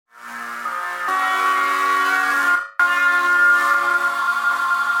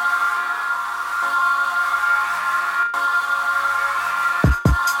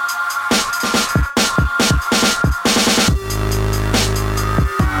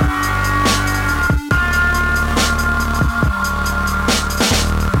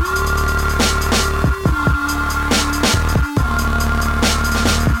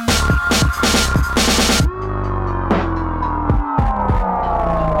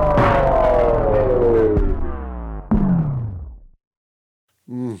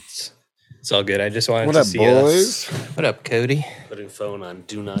It's all good. I just wanted What to up, see boys? What up, Cody? Putting phone on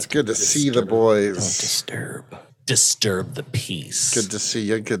do not. It's good to see the Don't boys. disturb the peace. Good to see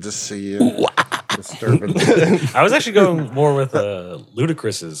you. Good to see you. Disturbing. I was actually going more with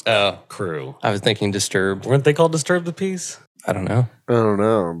Ludacris's crew. I was thinking Disturbed. Weren't they called Disturb the Peace? I don't know. I don't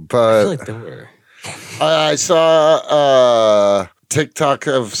know, I but feel like they were. I saw TikTok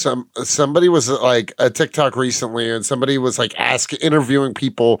of somebody was like a TikTok recently, and somebody was like interviewing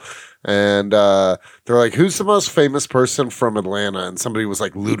people, and they're like, "Who's the most famous person from Atlanta?" And somebody was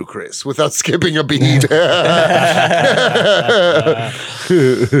like, "Ludacris," without skipping a beat. I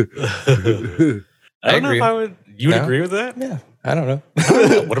don't know agree. if I would. You'd No? agree with that? Yeah, I don't know.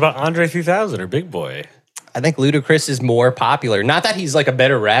 What about Andre 3000 or Big Boy? I think Ludacris is more popular. Not that he's like a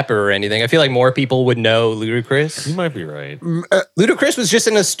better rapper or anything. I feel like more people would know You Ludacris. might be right. Ludacris was just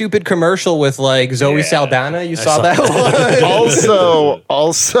in a stupid commercial with like Zoe Yeah, Saldana. You I saw saw that one?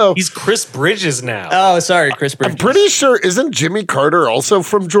 also, He's Chris Bridges now. Oh, sorry, Chris Bridges. I'm pretty sure isn't Jimmy Carter also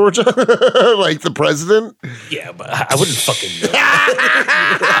from Georgia, like the president? Yeah, but I wouldn't fucking know.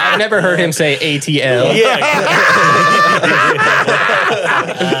 I've never heard him say ATL.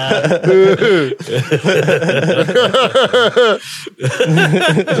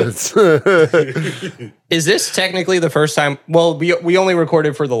 Is this technically the first time? Well, we only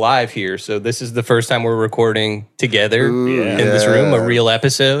recorded for the live here, so this is the first time we're recording together in this room, a real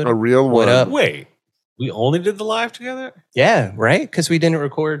episode. A real What one. up? Wait, we only did the live together? Yeah, right? Because we didn't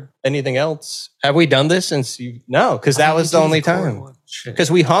record anything else. Have we done this since you? No, because that was the only time.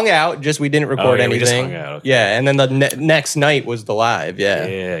 Because we hung out, just we didn't record yeah, anything. we just hung out, okay. Yeah, and then the next night was the live. Yeah.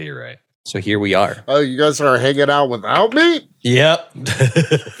 Yeah, you're right. So here we are. Oh, you guys are hanging out without me? Yep.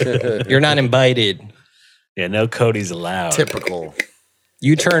 You're not invited. Yeah, no Cody's allowed. Typical.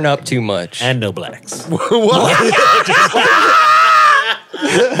 You turn up too much. And no blacks. What?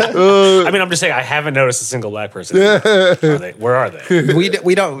 I mean, I'm just saying, I haven't noticed a single black person. Where are they? we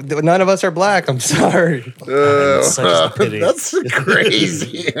don't. None of us are black. I'm sorry. It's such a pity. That's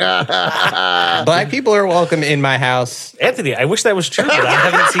crazy. Black people are welcome in my house. Anthony, I wish that was true, but I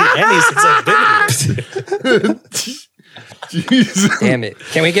haven't seen any since I've been here. Jesus. Damn it!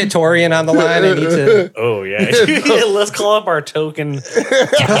 Can we get Torian on the line? I need to. Oh, yeah. Yeah, let's call up our token.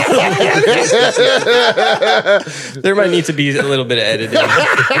 There might need to be a little bit of editing.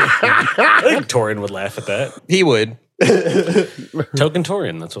 I think Torian would laugh at that. He would. Token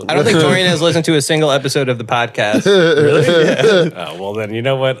Torian, that's what I don't think Torian has listened to a single episode of the podcast. Really? Oh, well, then, you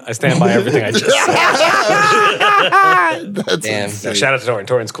know what? I stand by everything I just said. That's Damn. insane. Shout out to Torian.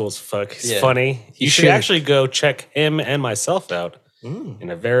 Torian's cool as fuck. He's funny. You should should. actually go check him and myself out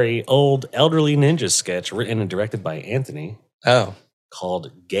in a very old elderly ninja sketch written and directed by Anthony Oh, called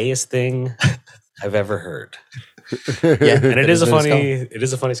Gayest Thing I've Ever Heard. yeah. And it is a what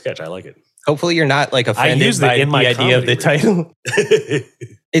it's funny sketch. I like it. Hopefully, you're not like offended used it by in the my idea of the comedy title.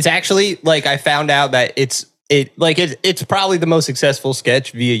 It's actually like I found out that it's probably the most successful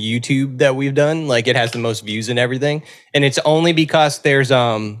sketch via YouTube that we've done. Like it has the most views and everything, and it's only because there's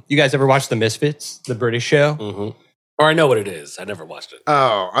you guys ever watched The Misfits, the British show? Mm-hmm. Or I know what it is. I never watched it.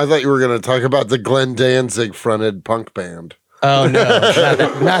 Oh, I thought you were going to talk about the Glenn Danzig fronted punk band. Oh no,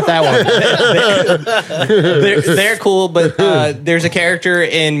 not that one. they're cool, but there's a character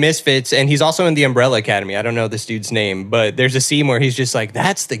in Misfits, and he's also in the Umbrella Academy. I don't know this dude's name, but there's a scene where he's just like,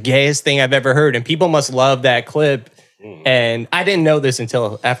 "That's the gayest thing I've ever heard," and people must love that clip. And I didn't know this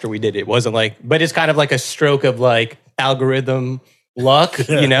until after we did it. It wasn't like, but it's kind of like a stroke of like algorithm luck,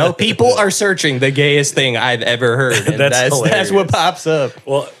 you know? People are searching the gayest thing I've ever heard. And that's what pops up.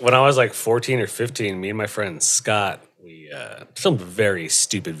 Well, when I was like 14 or 15, me and my friend Scott, we filmed a very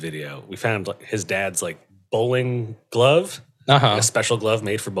stupid video. We found like, his dad's like bowling glove, like a special glove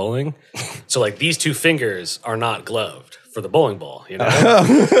made for bowling. So like these two fingers are not gloved for the bowling ball, you know?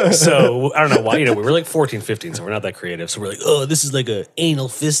 So I don't know why, you know, we were like 14, 15, so we're not that creative. So we're like, oh, this is like a anal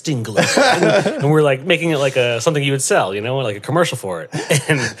fisting glove. And we're like making it like something you would sell, you know, like a commercial for it.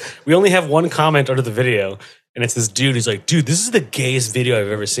 And we only have one comment under the video. And it's this dude who's like, dude, this is the gayest video I've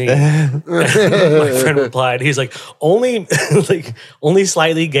ever seen. My friend replied, he's like, only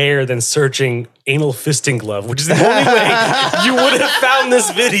slightly gayer than searching anal fisting glove, which is the only way you would have found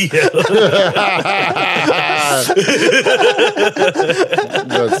this video.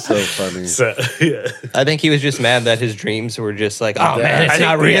 That's so funny. So, yeah. I think he was just mad that his dreams were just like, oh man, it's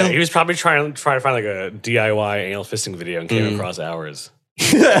not real. Yeah, he was probably trying to find like a DIY anal fisting video and came across ours.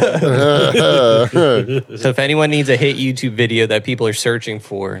 So if anyone needs a hit YouTube video that people are searching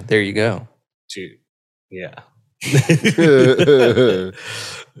for, there you go. Dude, yeah.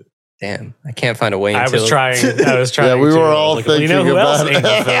 Damn, I can't find a way. I was trying. Yeah, we were all thinking who about else it.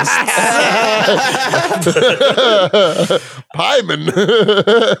 Pieman.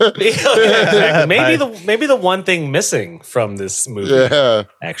 Exactly. Maybe the one thing missing from this movie. Yeah,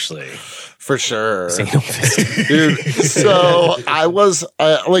 actually. For sure. Dude, so I was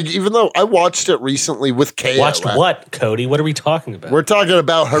even though I watched it recently with KO. Watched what, Cody? What are we talking about? We're talking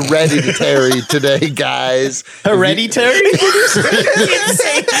about Hereditary today, guys. Hereditary?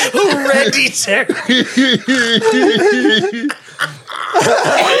 Hereditary.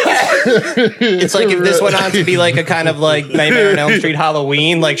 It's like if this went on to be like a kind of like Nightmare on Elm Street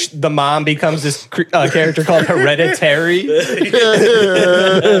Halloween, like the mom becomes this character called Hereditary.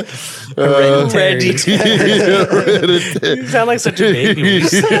 Hereditary. You sound like such a baby.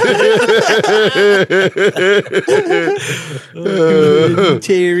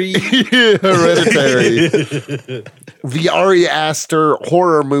 Hereditary. The Ari Aster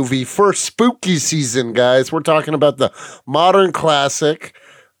horror movie for spooky season, guys. We're talking about the modern classic,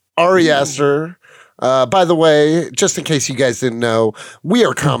 Ari Aster. By the way, just in case you guys didn't know, we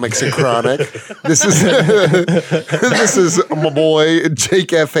are Comics and Chronic. This is this is my boy Jake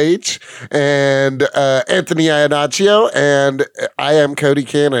FH and Anthony Iannaccio, and I am Cody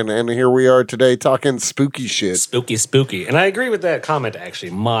Cannon, and here we are today talking spooky shit. Spooky. And I agree with that comment,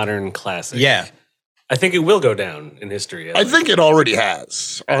 actually. Modern classic. Yeah. I think it will go down in history. I think it already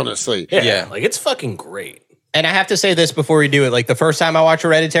has, honestly. Yeah. Like, it's fucking great. And I have to say this before we do it. Like the first time I watched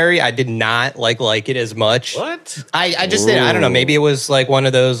Hereditary, I did not like it as much. What? I just didn't. I don't know. Maybe it was like one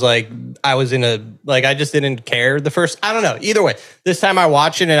of those like I was in a like I just didn't care the first. I don't know. Either way, this time I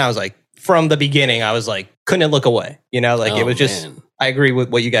watched it and I was like from the beginning I was like couldn't look away. You know, like it was just. Man. I agree with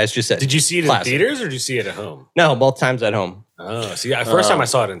what you guys just said. Did you see it in theaters or did you see it at home? No, both times at home. Oh, see, first time I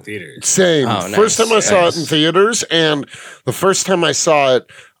saw it in theaters. Same. Oh, nice. First time I saw it in theaters, and the first time I saw it,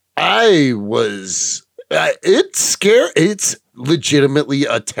 I was. It's scary. It's legitimately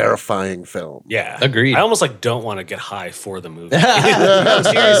a terrifying film. Yeah, agreed. I almost like don't want to get high for the movie. No,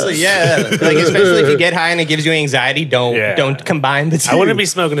 seriously, yeah. Like especially if you get high and it gives you anxiety, don't combine the two. I wouldn't be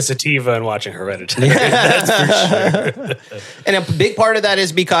smoking a sativa and watching Hereditary. That's for sure. And a big part of that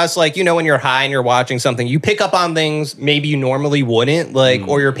is because, like, you know, when you're high and you're watching something, you pick up on things maybe you normally wouldn't, like,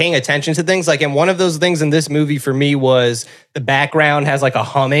 or you're paying attention to things. Like, and one of those things in this movie for me was the background has like a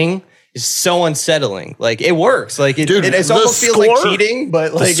humming. Is so unsettling. Like it works. Like it almost feels like cheating,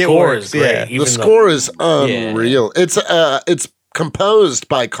 but like it works. Yeah, the score is unreal. Yeah. It's composed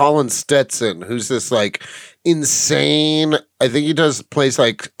by Colin Stetson, who's this like insane. I think he plays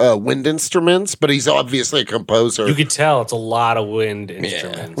like wind instruments, but he's obviously a composer. You could tell it's a lot of wind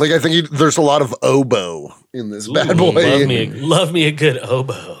instruments. Like I think there's a lot of oboe in this bad boy. Love me a good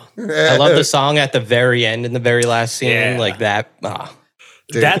oboe. I love the song at the very end in the very last scene, like that.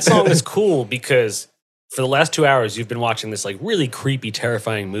 That song is cool because for the last 2 hours, you've been watching this like really creepy,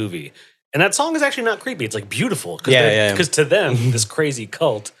 terrifying movie. And that song is actually not creepy. It's like beautiful. Because to them, this crazy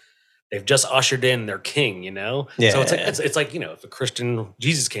cult, they've just ushered in their king, you know? Yeah. So it's like, you know, if a Christian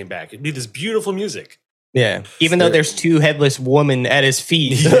Jesus came back, it'd be this beautiful music. Yeah. Even though there's two headless women at his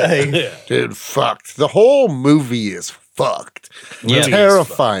feet. Dude, fucked. The whole movie is fucked. Yeah.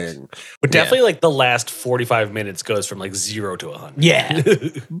 Terrifying. But definitely like the last 45 minutes goes from like 0 to 100. Yeah.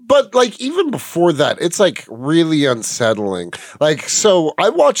 But like even before that, it's like really unsettling. Like, so I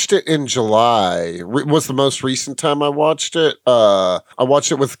watched it in July. Was the most recent time I watched it. I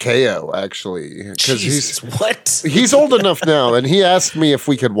watched it with KO actually. Because he's old enough now and he asked me if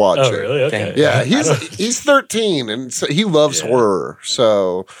we could watch it. Oh, really? Okay. Yeah, he's 13 and so he loves horror.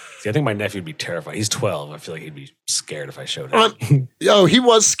 So see, I think my nephew would be terrified. He's 12. I feel like he'd be scared if I showed him. He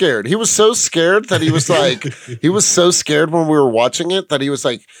was scared. He was so scared that he was like, he was so scared when we were watching it that he was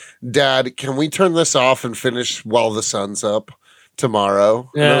like, Dad, can we turn this off and finish while the sun's up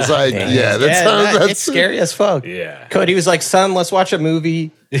tomorrow? And I was like, that's it's scary as fuck. Yeah. Cody was like, son, let's watch a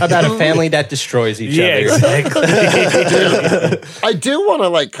movie about a family that destroys each other. Exactly. I do want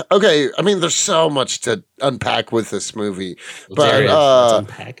to I mean, there's so much to unpack with this movie. But let's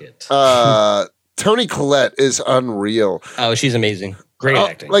unpack it. Toni Collette is unreal. Oh, she's amazing. Great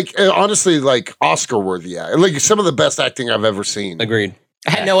acting. Like, honestly, like Oscar-worthy. Like, some of the best acting I've ever seen. Agreed.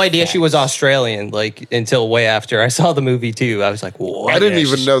 I had no idea she was Australian, like, until way after I saw the movie, too. I was like, what? I didn't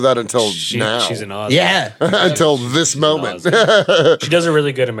even know that until now. She's an Aussie. Yeah. Until this moment. She does a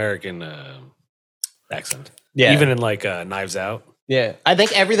really good American accent. Yeah. Even in, like, Knives Out. Yeah, I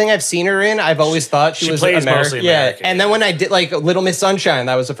think everything I've seen her in, I've always thought she was plays mostly American. And then when I did like Little Miss Sunshine,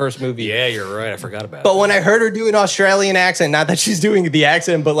 that was the first movie. Yeah, you're right. I forgot about it. But when I heard her do an Australian accent, not that she's doing the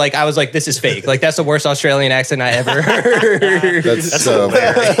accent, but like I was like, this is fake. Like that's the worst Australian accent I ever heard. That's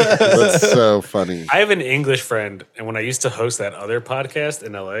so funny. I have an English friend, and when I used to host that other podcast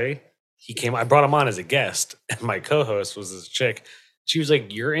in LA, I brought him on as a guest, and my co-host was this chick. She was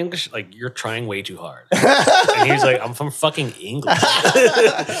like, "You're English, like you're trying way too hard." And he was like, "I'm from fucking England."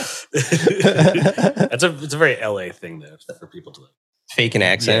 It's a very LA thing though for people to like fake an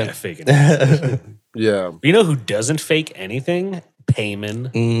accent. Yeah, fake an accent. Yeah. But you know who doesn't fake anything?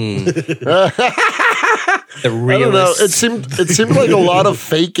 Payman. The realist. It seemed like a lot of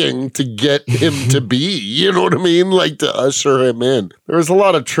faking to get him to be. You know what I mean? Like to usher him in. There was a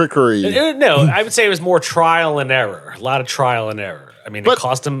lot of trickery. No, I would say it was more trial and error. A lot of trial and error. I mean, it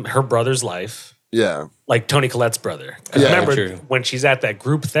cost him her brother's life. Yeah. Like Toni Collette's brother. Remember when she's at that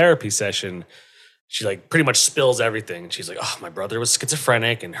group therapy session, she like pretty much spills everything. And she's like, oh, my brother was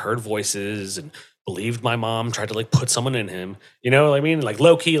schizophrenic and heard voices and believed my mom tried to like put someone in him. You know what I mean? Like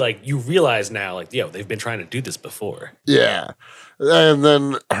low key, like you realize now, like, they've been trying to do this before. Yeah. And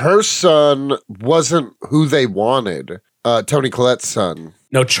then her son wasn't who they wanted. Toni Collette's son.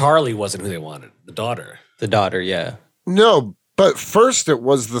 No, Charlie wasn't who they wanted. The daughter. The daughter, yeah. No, but first it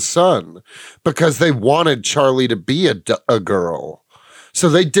was the son because they wanted Charlie to be a girl. So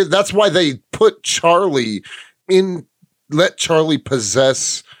they did. That's why they put Charlie in, let Charlie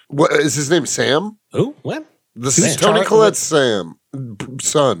possess, what is his name? Sam? Who? What? Toni Collette's son.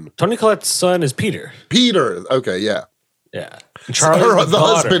 Toni Collette's son is Peter. Peter. Okay. Yeah. Yeah. The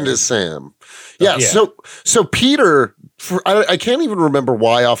husband is Sam. Yeah. So Peter, I can't even remember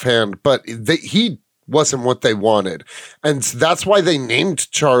why offhand, but he wasn't what they wanted. And that's why they named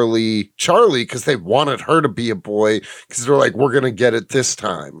Charlie because they wanted her to be a boy because they're like, we're going to get it this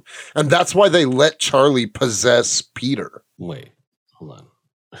time. And that's why they let Charlie possess Peter. Wait, hold on.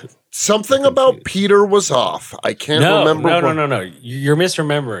 Something about Peter was off. I can't remember. No. You're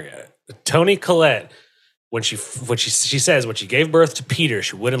misremembering it. Toni Collette, when she says when she gave birth to Peter,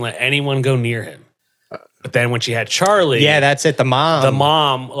 she wouldn't let anyone go near him. But then when she had Charlie, yeah, that's it. The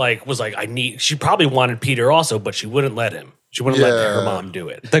mom like was like, she probably wanted Peter also, but she wouldn't let him. She wouldn't let her mom do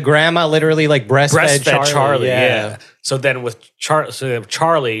it. The grandma literally like breastfed Charlie. Yeah. So then with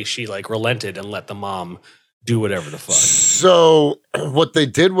Charlie, she like relented and let the mom do whatever the fuck. So what they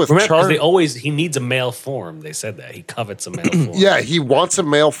did with Charlie, he needs a male form. They said that he covets a male form. Yeah, he wants a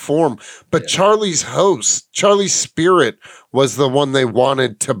male form, but Charlie's spirit was the one they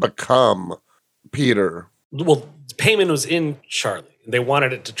wanted to become Peter. Well, Payman was in Charlie. They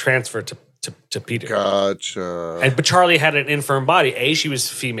wanted it to transfer to Peter. Gotcha. But Charlie had an infirm body. She was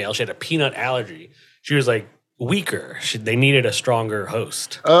female. She had a peanut allergy. She was like weaker. They needed a stronger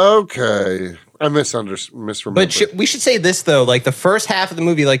host. Okay. I misremembered. But we should say this though, like the first half of the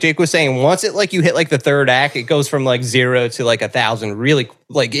movie, like Jake was saying, once it like you hit like the third act, it goes from like 0 to like 1,000. Really,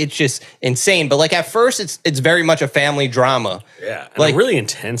 like it's just insane. But like at first, it's very much a family drama. Yeah, and like a really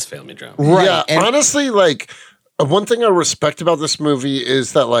intense family drama. Right. Yeah, and honestly, like one thing I respect about this movie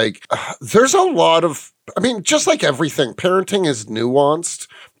is that like there's a lot of, I mean, just like everything, parenting is nuanced.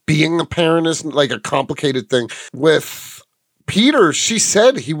 Being a parent isn't like a complicated thing. With Peter, she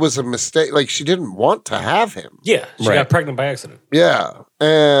said he was a mistake. Like she didn't want to have him. Yeah, she got pregnant by accident. Yeah,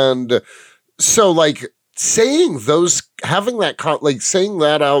 and so like saying saying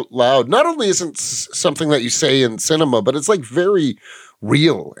that out loud. Not only isn't something that you say in cinema, but it's like very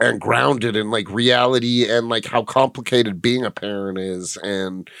real and grounded in like reality and like how complicated being a parent is,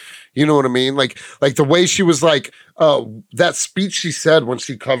 and you know what I mean? Like the way she was like, that speech she said when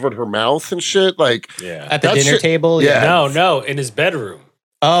she covered her mouth and shit, like at the dinner table. Yeah. No, in his bedroom.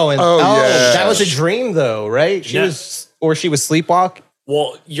 Yeah. That was a dream though, right? She was sleepwalking.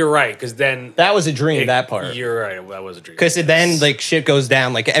 Well, you're right, because then that was a dream. That part, you're right. That was a dream. Because then like shit goes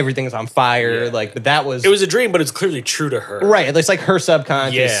down, like everything's on fire. Like, but it was a dream, but it's clearly true to her. Right. It's like her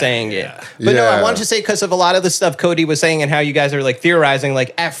subconscious saying it. But no, I wanted to say because of a lot of the stuff Cody was saying and how you guys are like theorizing.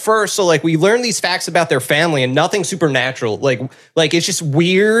 Like at first, so like we learn these facts about their family and nothing supernatural. Like it's just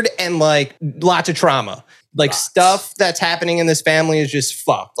weird and like lots of trauma. Like stuff that's happening in this family is just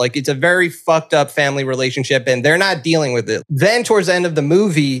fucked. Like it's a very fucked up family relationship and they're not dealing with it. Then towards the end of the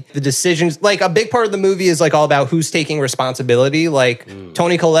movie, the decisions, like a big part of the movie is like all about who's taking responsibility. Like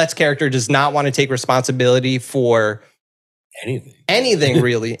Toni Collette's character does not want to take responsibility for Anything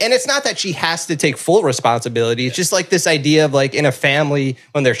really. And it's not that she has to take full responsibility. It's just like this idea of like in a family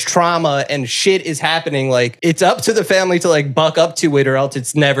when there's trauma and shit is happening, like it's up to the family to like buck up to it or else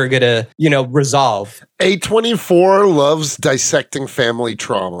it's never gonna, resolve. A24 loves dissecting family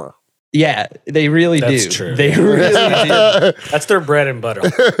trauma. Yeah, they really do. That's true. They really do. That's their bread and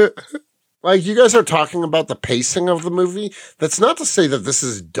butter. Like, you guys are talking about the pacing of the movie. That's not to say that this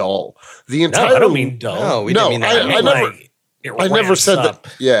is dull. The entire No, I don't mean dull. No, we didn't mean that. I never said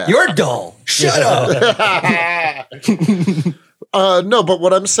that. Yeah. You're dull. Shut up. No, but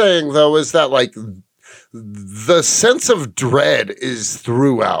what I'm saying, though, is that, like, the sense of dread is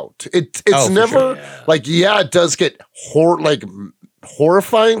throughout. It's never, like, it does get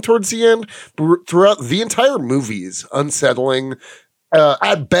horrifying towards the end, but throughout the entire movie is unsettling.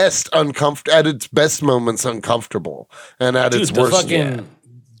 At best, uncomfortable. At its best moments, uncomfortable, and at its worst,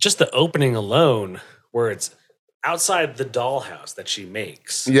 just the opening alone, where it's outside the dollhouse that she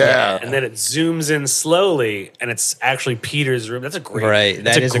makes, and then it zooms in slowly, and it's actually Peter's room. That's a great,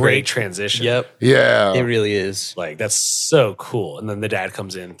 That's a great transition. Yep, yeah, it really is. Like that's so cool. And then the dad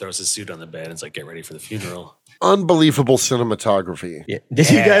comes in, throws his suit on the bed, and it's like, get ready for the funeral. Unbelievable cinematography. Yeah.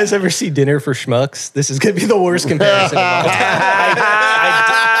 Did you guys ever see Dinner for Schmucks? This is going to be the worst comparison of all time.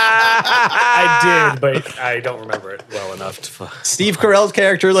 I did, but I don't remember it well enough to. Steve Carell's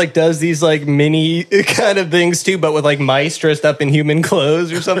character like does these like mini kind of things too, but with like mice dressed up in human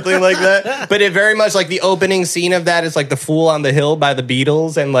clothes or something like that. But it very much like the opening scene of that is like the Fool on the Hill by the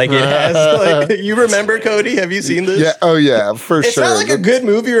Beatles, and like it has like you remember, Cody? Have you seen this? Yeah. Oh yeah, for it's sure. It's not like a good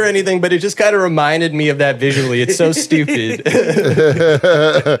movie or anything, but it just kind of reminded me of that visually. It's so stupid.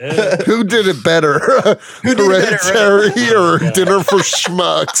 Who did it better? Hereditary or Dinner for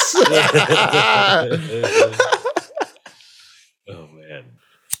Schmucks? Oh man.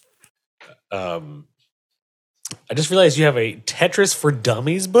 I just realized you have a Tetris for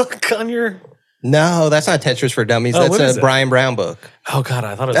Dummies book on your. No, that's not Tetris for Dummies. That's a Brian Brown book. Oh god,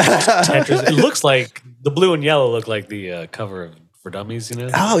 I thought it was Tetris. It looks like the blue and yellow look like the cover of For Dummies,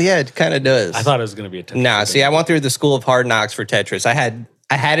 Oh yeah, it kind of does. I thought it was going to be a Tetris. Nah, see, I went through the School of Hard Knocks for Tetris. I had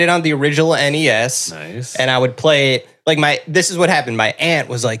it on the original NES. Nice. And I would play it. Like this is what happened. My aunt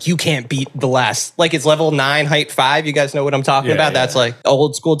was like, you can't beat the last, like it's level 9, height 5. You guys know what I'm talking about? Yeah. That's like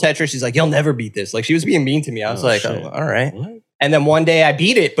old school Tetris. She's like, you'll never beat this. Like she was being mean to me. I was like, shit. Oh, all right. What? And then one day I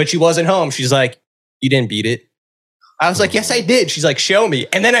beat it, but she wasn't home. She's like, you didn't beat it. I was like, yes, I did. She's like, show me.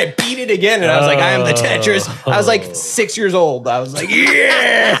 And then I beat it again. And I was like, I am the Tetris. I was like 6 years old. I was like,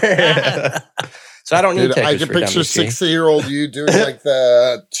 yeah. So I don't need Tetris. I can picture 60-year-old you doing like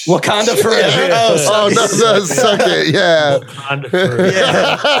the Wakanda forever. Oh, no, suck it. Yeah. Wakanda forever.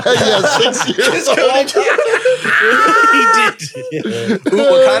 Yeah, 6 years old. He did.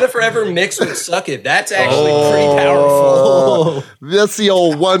 Wakanda forever mixed with suck it. That's actually pretty powerful. That's the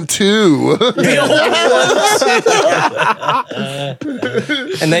old 1-2.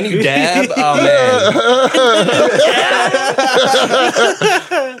 And then you dab. Oh man.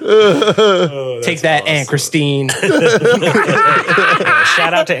 Take that, awesome. Aunt Christine. Shout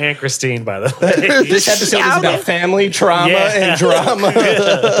out to Aunt Christine, by the way. This episode is about family trauma and drama.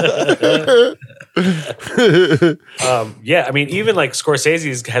 I mean, even like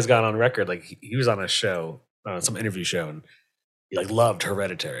Scorsese has gone on record. Like he was on a show, some interview show, and he like loved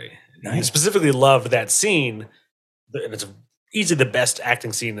Hereditary. Nice. He specifically loved that scene, and it's easily the best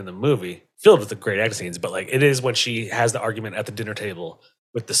acting scene in the movie, filled with the great acting scenes. But like it is when she has the argument at the dinner table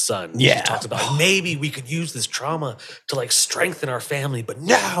with the son. Yeah. She talks about maybe we could use this trauma to like strengthen our family, but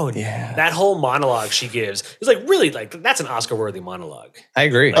no. And that whole monologue she gives is like really like that's an Oscar-worthy monologue. I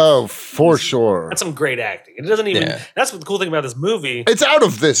agree. Like, for sure. That's some great acting. It doesn't even that's what the cool thing about this movie. It's out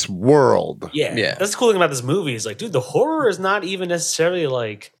of this world. Yeah. That's the cool thing about this movie is like, dude, the horror is not even necessarily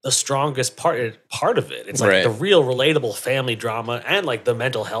like the strongest part of it. It's like the real relatable family drama and like the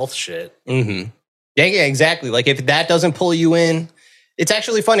mental health shit. Mm-hmm. Yeah, exactly. Like if that doesn't pull you in. It's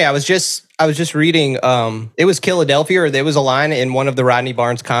actually funny. I was just reading. It was Philadelphia, or there was a line in one of the Rodney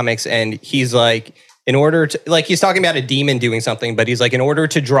Barnes comics, and he's like, in order to like, he's talking about a demon doing something, but he's like, in order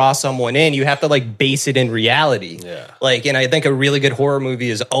to draw someone in, you have to like base it in reality. Yeah. Like, and I think a really good horror movie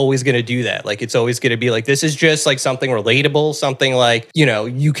is always going to do that. Like, it's always going to be like, this is just like something relatable, something like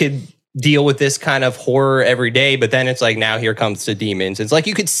you could deal with this kind of horror every day, but then it's like, now here comes the demons. It's like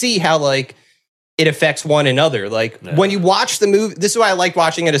you could see how like. It affects one another. Like when you watch the movie, this is why I liked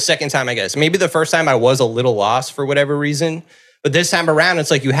watching it a second time, I guess. Maybe the first time I was a little lost for whatever reason, but this time around,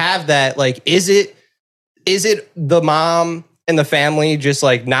 it's like you have that, like, is it the mom and the family just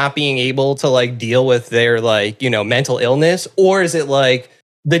like not being able to like deal with their like, mental illness? Or is it like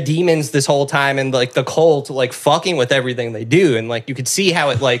the demons this whole time and like the cult like fucking with everything they do, and like you could see how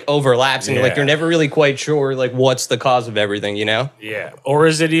it like overlaps, and like you're never really quite sure like what's the cause of everything, you know? Yeah. Or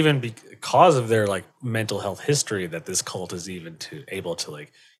is it even because of their like mental health history that this cult is even able to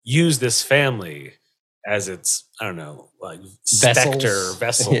like use this family as its, I don't know, like vessel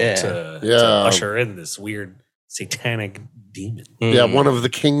to usher in this weird satanic demon. Yeah, one of the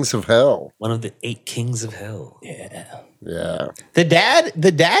kings of hell. One of the 8 kings of hell. Yeah. The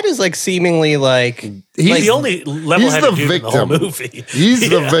dad is like seemingly like he's the only level-headed dude in the whole movie. He's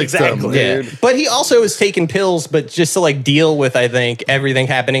the victim, exactly. dude. Yeah. But he also is taking pills, but just to like deal with, I think, everything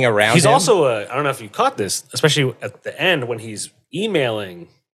happening around He's him. also I don't know if you caught this, especially at the end when he's emailing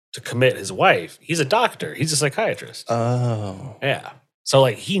to commit his wife. He's a doctor. He's a psychiatrist. Oh. Yeah. So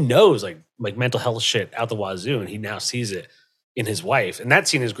like he knows like mental health shit out the wazoo, and he now sees it in his wife. And that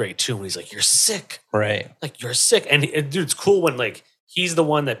scene is great too. When he's like, "You're sick." Right. Like, "You're sick." And dude, it's cool when like he's the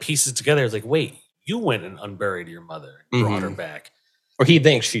one that pieces together. It's like, wait, you went and unburied your mother, and brought her back. Or he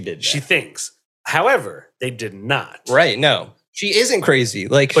thinks she did that. She thinks. However, they did not. Right. No. She isn't crazy.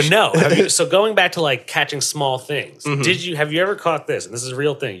 Like, but no. So going back to like catching small things, have you ever caught this? And this is a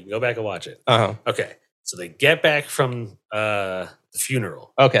real thing. You can go back and watch it. Okay. So they get back from the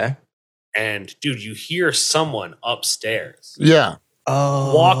funeral. Okay. And dude, you hear someone upstairs. Yeah.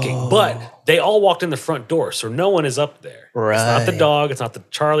 Walking, but they all walked in the front door, so no one is up there. Right. It's not the dog, it's not the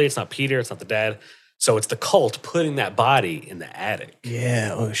Charlie, it's not Peter, it's not the dad. So it's the cult putting that body in the attic.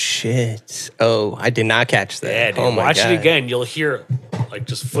 Yeah. Oh shit. Oh, I did not catch that. Yeah, dude. Oh my Watch God. it again. You'll hear like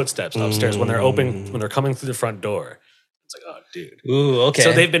just footsteps upstairs when they're coming through the front door. It's like, oh, dude. Ooh, okay.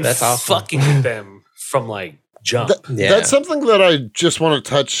 So they've been awesome. fucking with them from like jump. That's something that I just want to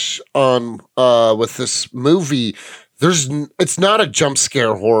touch on with this movie. It's not a jump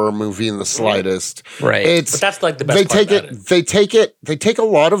scare horror movie in the slightest. Right. But that's like the best part about it. They take a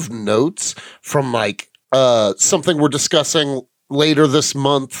lot of notes from like something we're discussing later this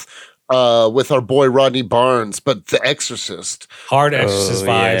month with our boy Rodney Barnes, but The Exorcist. Hard Exorcist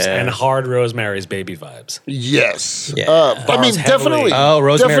vibes and hard Rosemary's Baby vibes. Yes. Yeah. I mean, definitely. Oh,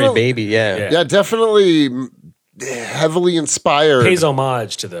 Rosemary Baby, yeah. Definitely heavily inspired. Pays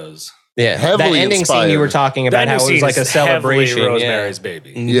homage to those. Yeah, heavily that ending inspired. scene you were talking about, how it was like a celebration. Rosemary's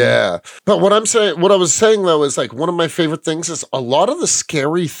Baby. Yeah, but what I was saying though is like one of my favorite things is a lot of the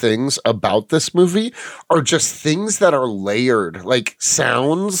scary things about this movie are just things that are layered, like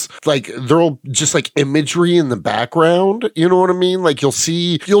sounds, like they'll just like imagery in the background. You know what I mean? Like you'll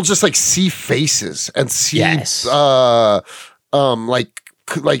just like see faces and see, like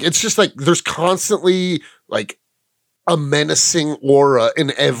it's just like there's constantly like a menacing aura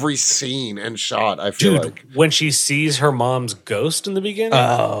in every scene and shot. I feel like when she sees her mom's ghost in the beginning,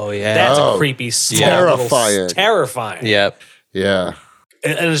 that's a creepy, terrifying. Yep. Yeah.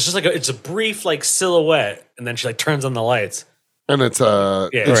 And it's just like it's a brief like silhouette, and then she like turns on the lights, and it's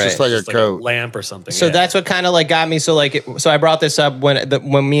just like a coat, lamp or something. So that's what kind of like got me. So like, so I brought this up when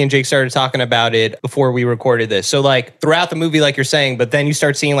me and Jake started talking about it before we recorded this. So like throughout the movie, like you're saying, but then you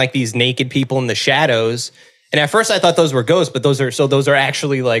start seeing like these naked people in the shadows. And at first I thought those were ghosts, but those are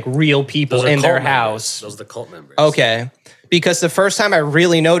actually like real people in their house. Those are the cult members. Okay. Because the first time I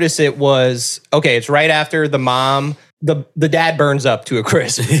really noticed it was, it's right after the mom, the dad burns up to a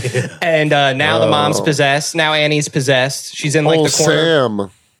crisp. And now the mom's possessed. Now Annie's possessed. She's in like the corner. Sam.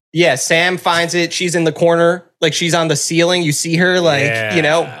 Yeah, Sam finds it. She's in the corner. Like she's on the ceiling. You see her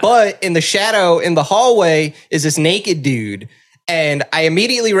but in the shadow in the hallway is this naked dude. And I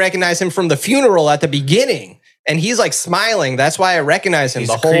immediately recognize him from the funeral at the beginning. And he's like smiling. That's why I recognize him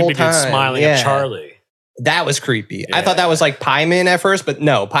the whole time. Dude smiling at Charlie. That was creepy. Yeah. I thought that was like Pyman at first, but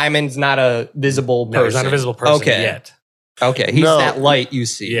no, Pyman's not a visible person. No, he's not a visible person yet. Okay, he's that light you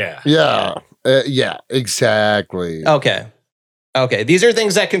see. Yeah, exactly. Okay, these are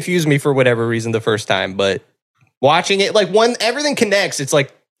things that confuse me for whatever reason the first time, but watching it, like when everything connects, it's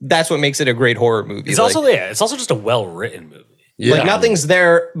like that's what makes it a great horror movie. It's also just a well-written movie. Yeah. Like nothing's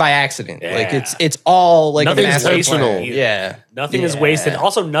there by accident. Yeah. Like it's all like nothing's intentional. Yeah. Nothing is wasted.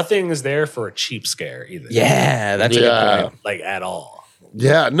 Also, nothing is there for a cheap scare either. Yeah, that's a good point. Like at all.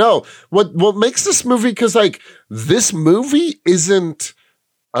 Yeah, no. What makes this movie, because like this movie isn't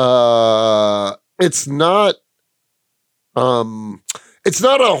it's not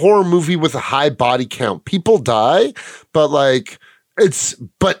a horror movie with a high body count. People die, but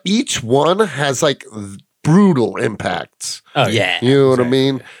each one has like brutal impacts. Oh yeah, you know what I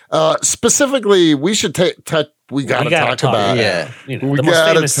mean. Specifically, we should we gotta talk about it. The most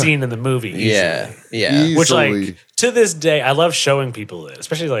famous scene in the movie. Yeah. Easily. Which like to this day, I love showing people it,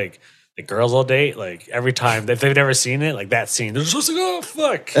 especially like girls all date, like every time if they've never seen it, like that scene, they're just like, oh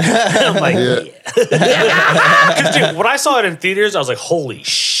fuck. I'm like, yeah. Because dude, when I saw it in theaters, I was like, holy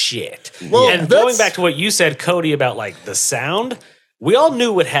shit. Well, and going back to what you said, Cody, about like the sound, we all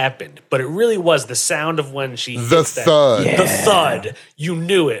knew what happened, but it really was the sound of when she hit the thud. The thud. You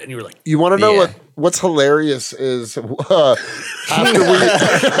knew it, and you were like, you want to know what's hilarious is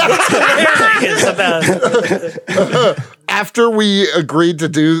after we agreed to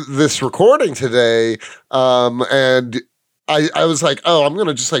do this recording today, and I was like, oh, I'm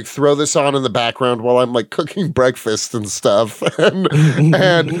gonna just like throw this on in the background while I'm like cooking breakfast and stuff. And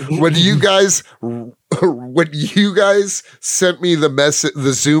when you guys sent me the message,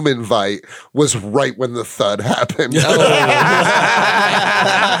 the Zoom invite was right when the thud happened.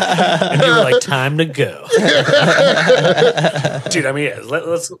 And you were like, time to go. Dude, I mean,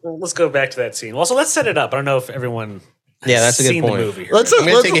 let's go back to that scene. Also, let's set it up. I don't know if everyone that's a good point. The movie here. I'm going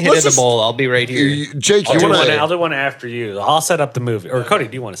to take a hit of the bowl. I'll be right here. Jake, I'll do one after you. I'll set up the movie. Or Cody,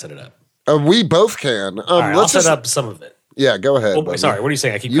 do you want to set it up? We both can. All right, I'll set up some of it. Yeah, go ahead. Oh, sorry, what are you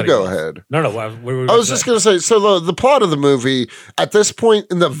saying? I keep you go ahead. No. I was just going to say, so the plot of the movie, at this point,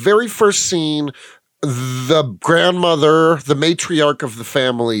 in the very first scene, the grandmother, the matriarch of the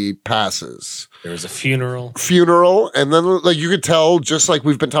family, passes. There was a funeral, and then like you could tell, just like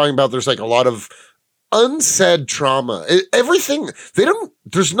we've been talking about, there's like a lot of unsaid trauma. Everything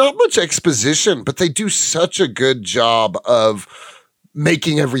there's not much exposition, but they do such a good job of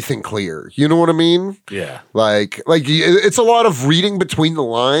making everything clear. You know what I mean? Yeah. Like it's a lot of reading between the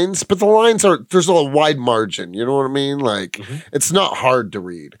lines, but the lines there's a wide margin. You know what I mean? Like it's not hard to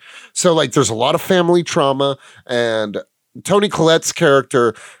read. So like there's a lot of family trauma, and Toni Collette's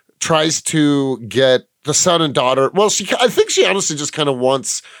character tries to get the son and daughter. Well, I think she honestly just kind of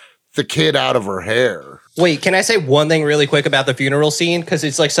wants the kid out of her hair. Wait, can I say one thing really quick about the funeral scene? Because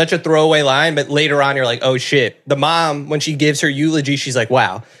it's like such a throwaway line, but later on you're like, oh shit. The mom, when she gives her eulogy, she's like,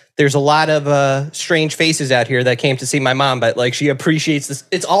 wow, there's a lot of strange faces out here that came to see my mom, but like she appreciates this.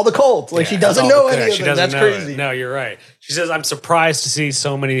 It's all the cult. Like she doesn't know any of them. That's crazy. No, you're right. She says, I'm surprised to see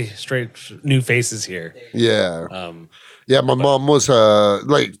so many straight new faces here. Yeah. My mom was a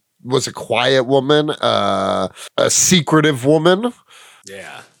quiet woman, a secretive woman.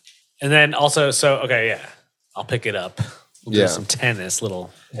 Yeah. And then also, I'll pick it up. We'll do some tennis,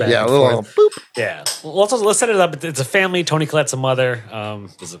 little boop. Yeah. Well, let's set it up. It's a family. Toni Collette's a mother.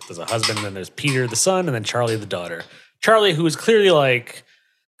 There's a husband, and then there's Peter, the son, and then Charlie, the daughter. Charlie, who is clearly like,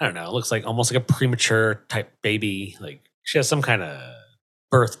 I don't know, looks like almost like a premature type baby. Like she has some kind of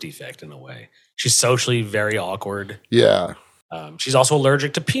birth defect in a way. She's socially very awkward. Yeah. She's also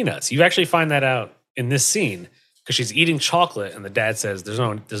allergic to peanuts. You actually find that out in this scene. Because she's eating chocolate, and the dad says, "There's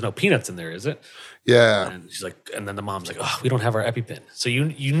no peanuts in there, is it?" Yeah. And she's like, and then the mom's like, "Oh, we don't have our EpiPen." So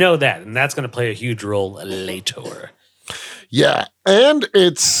you know that, and that's going to play a huge role later. Yeah, and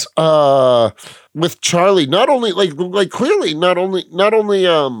it's with Charlie. Not only like clearly, not only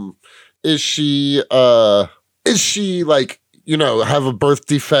is she like have a birth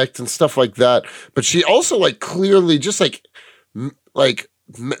defect and stuff like that, but she also like clearly just like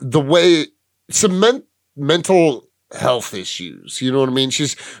the way mental health issues. You know what I mean?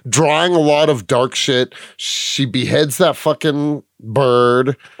 She's drawing a lot of dark shit. She beheads that fucking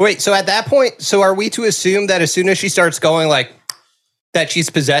bird. Wait, so at that point, are we to assume that as soon as she starts going like that she's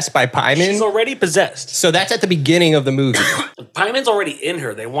possessed by Pyman? She's already possessed. So that's at the beginning of the movie. Pyman's already in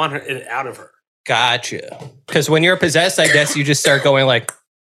her. They want it out of her. Gotcha. Because when you're possessed, I guess you just start going like,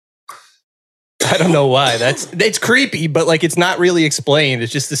 I don't know why. It's creepy, but like it's not really explained.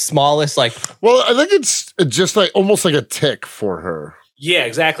 It's just the smallest like. Well, I think it's just like almost like a tick for her. Yeah,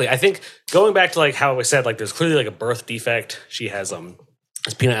 exactly. I think going back to like how I said, like there's clearly like a birth defect. She has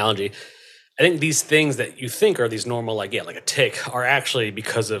this peanut allergy. I think these things that you think are these normal, like a tick, are actually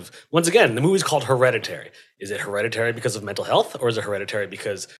because of, once again, the movie's called Hereditary. Is it hereditary because of mental health, or is it hereditary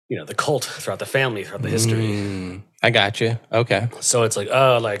because, the cult throughout the family, throughout the history? I got you. Okay. So it's like,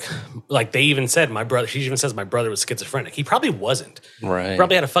 oh, like they even said, she even says my brother was schizophrenic. He probably wasn't. Right. He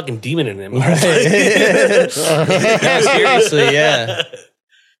probably had a fucking demon in him. Right. No, seriously, yeah.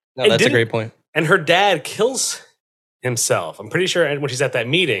 No, that's a great point. And her dad kills himself. I'm pretty sure when she's at that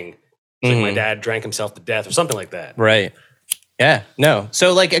meeting, like my dad drank himself to death or something like that. Right. Yeah. No.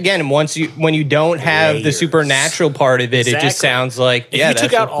 So like again, when you don't have the supernatural part of it, it just sounds like if you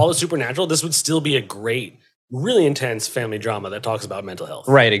took out all the supernatural, this would still be a great, really intense family drama that talks about mental health.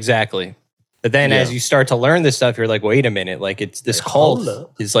 Right. Exactly. But then as you start to learn this stuff, you're like, wait a minute, like it's this cult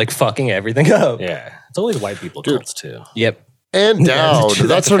is like fucking everything up. Yeah. It's always white people cults too. Yep. Ann Dowd.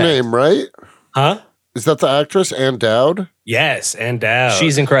 That's her name, right? Huh? Is that the actress, Ann Dowd? Yes, Ann Dowd.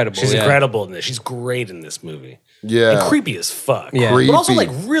 She's incredible. She's incredible in this. She's great in this movie. Yeah. And creepy as fuck. Yeah. But also like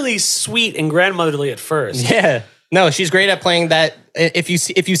really sweet and grandmotherly at first. Yeah. No, she's great at playing that. If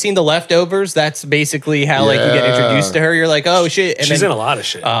you've seen The Leftovers, that's basically how like you get introduced to her. You're like, oh shit. And she's in a lot of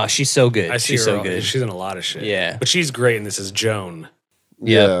shit. Oh, she's so good. She's so good. She's in a lot of shit. Yeah. But she's great in this as Joan.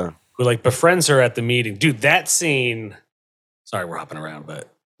 Yeah. Who like befriends her at the meeting. Dude, that scene. Sorry, we're hopping around, but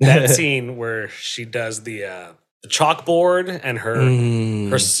that scene where she does the chalkboard and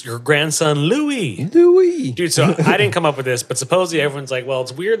her grandson Louis. Dude, so I didn't come up with this, but supposedly everyone's like, well,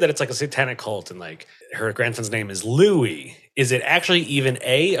 it's weird that it's like a satanic cult and like her grandson's name is Louis. Is it actually even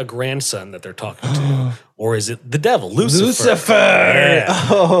a grandson that they're talking to, or is it the devil, Lucifer? Yeah.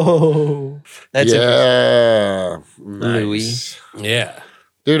 Oh, that's nice. Louis. Yeah.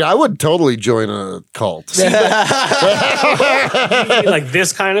 Dude, I would totally join a cult. Like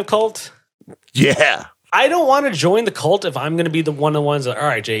this kind of cult? Yeah. I don't want to join the cult if I'm going to be the one of the ones that, all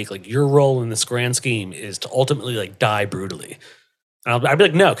right, Jake, like your role in this grand scheme is to ultimately like die brutally. And I'd be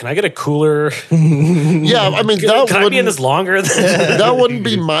like, no, can I get a cooler? Yeah, I mean, can I be in this longer? That wouldn't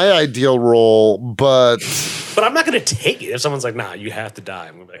be my ideal role, but I'm not going to take it. If someone's like, nah, you have to die.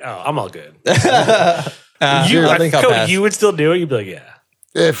 I'm going to be like, oh, I'm all good. You would still do it? You'd be like, yeah.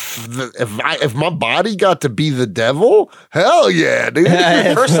 If my body got to be the devil, hell yeah, dude.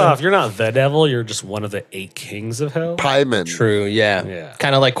 First off, you're not the devil. You're just one of the 8 kings of hell. Pieman. True, yeah.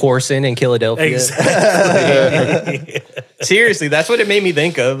 Kind of like Corson in Philadelphia. Exactly. Seriously, that's what it made me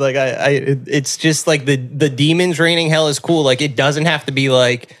think of. Like, it's just like the demons reigning hell is cool. Like, it doesn't have to be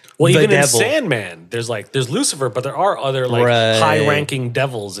like. Well, even devil. in Sandman, there's Lucifer, but there are other like high-ranking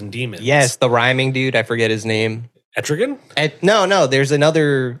devils and demons. Yes, the rhyming dude. I forget his name. Etrigan? No. There's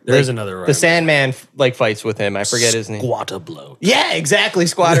another. There's another. The Sandman like fights with him. I forget his name. Squatter bloke. Yeah, exactly.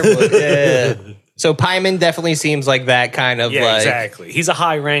 Squatter bloke. Yeah. So Pieman definitely seems like that kind of like. Exactly. He's a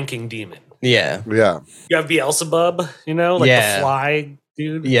high-ranking demon. Yeah. Yeah. You have Beelzebub, the fly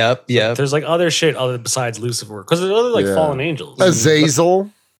dude. Yep. There's like other shit other besides Lucifer because there's other like fallen angels.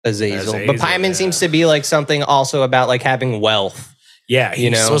 Azazel. But Pieman seems to be like something also about like having wealth. Yeah,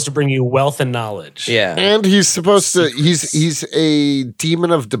 he's supposed to bring you wealth and knowledge. Yeah. And he's supposed to he's a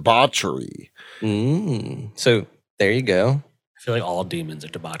demon of debauchery. So there you go. I feel like all demons are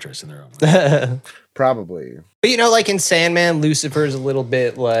debaucherous in their own way. Probably. But like in Sandman, Lucifer's a little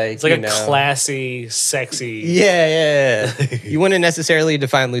bit like it's like a classy, sexy. Yeah. You wouldn't necessarily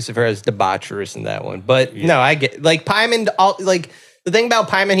define Lucifer as debaucherous in that one. But no, I get like Pieman the thing about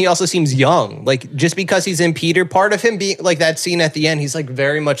Pieman, he also seems young. Like, just because he's in Peter, part of him being like that scene at the end, he's like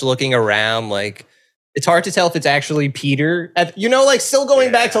very much looking around. Like, it's hard to tell if it's actually Peter. Like still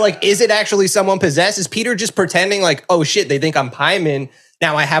going back to like, is it actually someone possessed? Is Peter just pretending like, oh shit, they think I'm Pieman.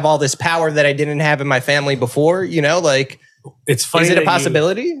 Now I have all this power that I didn't have in my family before, like. It's funny. Is it a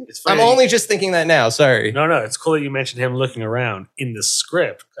possibility? I'm only just thinking that now. Sorry. No. It's cool that you mentioned him looking around in the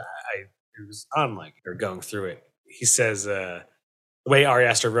script. It was on like, you're going through it. He says, the way Ari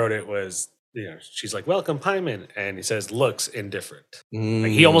Aster wrote it was, she's like, welcome, Pieman. And he says, looks indifferent.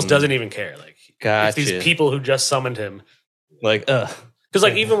 Like, he almost doesn't even care. Like, it's these people who just summoned him. Like, Because,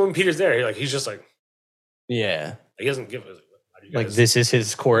 like, even when Peter's there, he's just like, yeah. He doesn't give a like, this is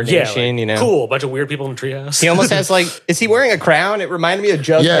his coordination, Cool, a bunch of weird people in the treehouse. He almost has, like, is he wearing a crown? It reminded me of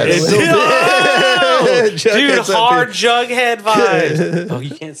Jughead. Yes. Dude, hard Jughead vibes. Oh,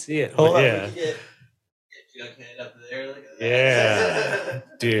 you can't see it. Hold on. Get Jughead up there. Look at that. Yeah.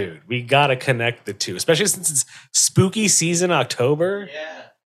 Dude, we got to connect the two, especially since it's spooky season October. Yeah.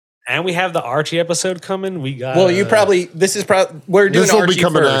 And we have the Archie episode coming. We got. Well, we're doing Archie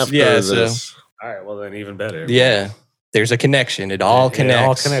first. This. All right, well, then even better. Yeah. There's a connection. It all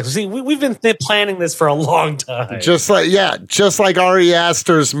connects. See, we've been planning this for a long time. Just like Ari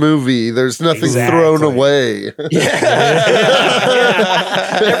Aster's movie. There's nothing thrown away.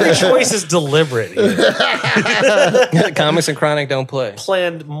 Every choice is deliberate. Comics and Chronic don't play.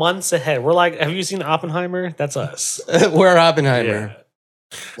 Planned months ahead. We're like, have you seen Oppenheimer? That's us. We're Oppenheimer. Yeah.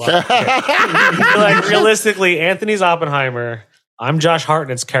 Well, like realistically, Anthony's Oppenheimer. I'm Josh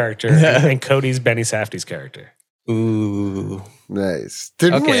Hartnett's character, and Cody's Benny Safdie's character. Ooh, nice.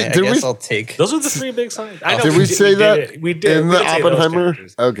 I'll take. Those are the 3 big signs. I know did we say that? We did in the Oppenheimer.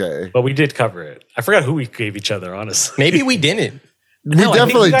 Okay, but we did cover it. I forgot who we gave each other. Honestly, maybe we didn't. We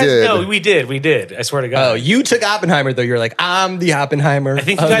definitely did. No, we did. I swear to God. Oh, you took Oppenheimer though. You're like, I'm the Oppenheimer. I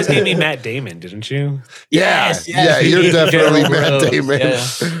think you guys gave me Matt Damon, didn't you? Yes. Yeah, you're definitely Matt Damon.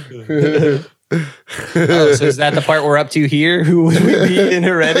 Yeah. Oh, so is that the part we're up to here? Who would we be in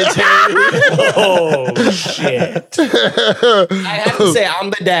Hereditary? Oh, shit. I have to say, I'm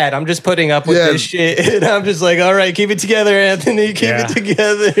the dad. I'm just putting up with this shit. And I'm just like, all right, keep it together, Anthony. Keep it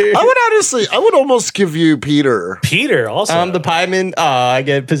together. I would almost give you Peter. Peter also. I'm the pieman. Oh, I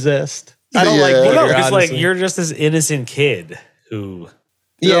get possessed. I don't like Peter, because like you're just this innocent kid who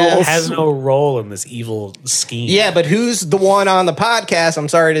has no role in this evil scheme. Yeah, but who's the one on the podcast, I'm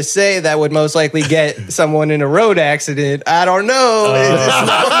sorry to say, that would most likely get someone in a road accident? I don't know.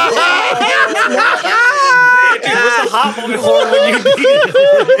 Dude, where's the hot boy horn when you need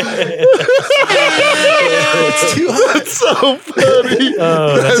it? It's too hot. That's so funny.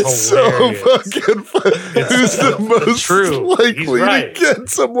 Oh, that's so fucking funny. Who's the most likely to get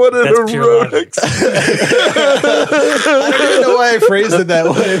someone in a road accident? I don't even know why I phrased it that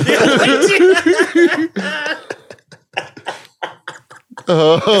way.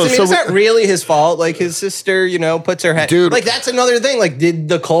 Is that really his fault? Like his sister, puts her head. Dude, like that's another thing. Like, did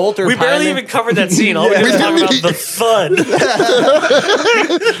the cult or we barely even covered that scene? All we were talking about the fun.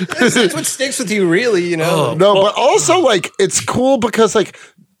 That's what sticks with you, really. But also like it's cool because like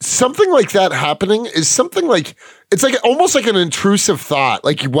something like that happening is something like it's like almost like an intrusive thought.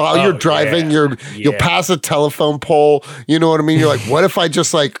 Like while you're driving, you'll pass a telephone pole. You know what I mean? You're like, what if I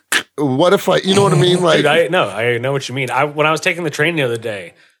just like. What if you know what I mean? Like, dude, I know what you mean. When I was taking the train the other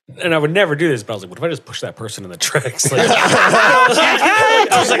day, and I would never do this, but I was like, what if I just push that person in the tracks? Like, I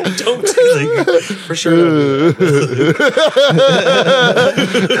was like, don't do it. For sure.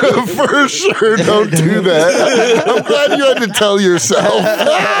 For sure, don't do that. I'm glad you had to tell yourself.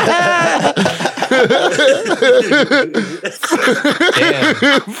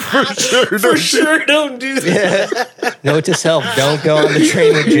 For sure, don't do that. Note to self: don't go on the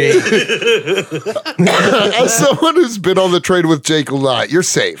train with Jake. As someone who's been on the train with Jake a lot, you're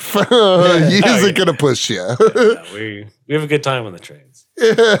safe. He isn't gonna push you. We have a good time on the trains.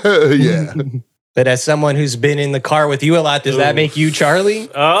 Yeah. But as someone who's been in the car with you a lot, does that make you Charlie?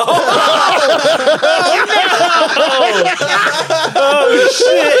 Oh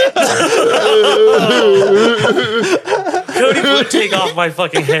shit! Cody would take off my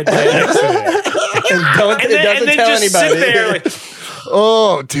fucking head by accident. And then just anybody. Sit there like,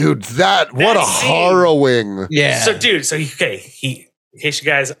 oh, dude, what a harrowing. Yeah. So, dude, in case you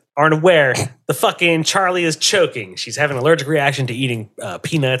guys aren't aware, the fucking Charlie is choking. She's having an allergic reaction to eating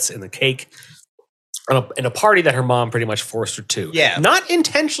peanuts in the cake in a party that her mom pretty much forced her to. Yeah. Not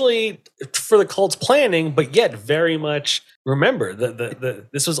intentionally for the cult's planning, but yet very much, remember,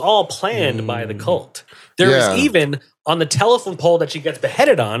 this was all planned by the cult. There is even, on the telephone pole that she gets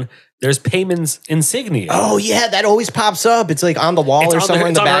beheaded on, there's Payman's insignia. Oh, yeah, that always pops up. It's like on the wall or somewhere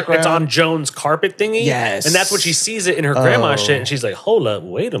in the background. It's on Joan's carpet thingy. Yes. And that's what she sees it in her grandma's shit. And she's like, hold up,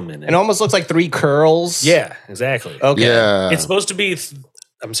 wait a minute. It almost looks like 3 curls. Yeah, exactly. Okay. Yeah. It's supposed to be,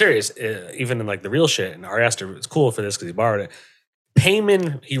 I'm serious, even in like the real shit, and Ari Aster was cool for this because he borrowed it.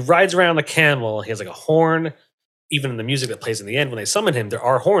 Payman, he rides around a camel. He has like a horn. Even in the music that plays in the end, when they summon him, there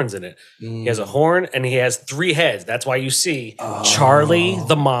are horns in it. He has a horn and he has 3 heads. That's why you see Charlie,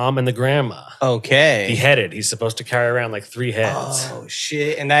 the mom, and the grandma. Okay. Beheaded. He's supposed to carry around like 3 heads. Oh,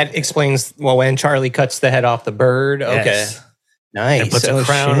 shit. And that explains, when Charlie cuts the head off the bird. Okay. Yes. Nice. And puts a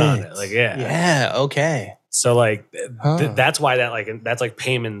crown on it. Like, yeah. Yeah, okay. So, like, that's why that's like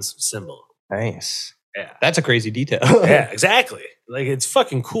Payman's symbol. Nice. Yeah. That's a crazy detail. Yeah, exactly. Like, it's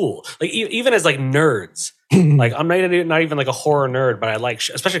fucking cool. Like, even as like nerds, like I'm not even like a horror nerd, but I like,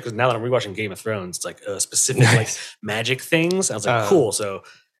 especially because now that I'm rewatching Game of Thrones, it's like specific like magic things. I was like, cool. So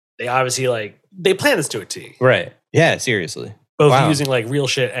they obviously they plan this to a T. Right. Yeah, seriously. Both using like real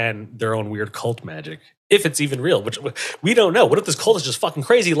shit and their own weird cult magic. If it's even real, which we don't know. What if this cult is just fucking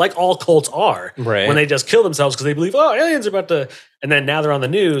crazy, like all cults are, when they just kill themselves because they believe, aliens are about to, and then now they're on the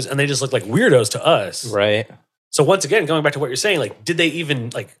news and they just look like weirdos to us. Right. So once again, going back to what you're saying, like, did they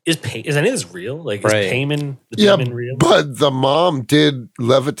even is any of this real? Like, is Payman real? But the mom did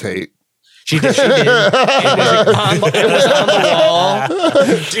levitate. She did. It was on the wall.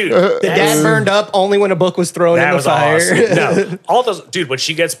 Dude, the dad burned up only when a book was thrown in the fire. Awesome. No, all those, dude, when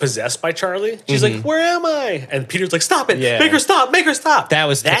she gets possessed by Charlie, she's like, where am I? And Peter's like, stop it. Yeah. Make her stop.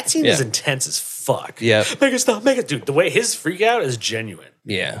 That scene is intense as fuck. Yeah. Make her stop. Dude, the way his freak out is genuine.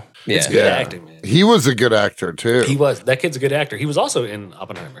 Yeah. It's good acting, man. He was a good actor, too. He was. That kid's a good actor. He was also in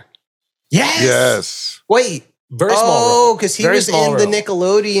Oppenheimer. Yes. Wait. Very small role. Because he was in the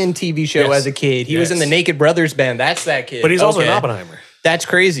Nickelodeon TV show as a kid. He was in the Naked Brothers band. That's that kid. But he's also in Oppenheimer. That's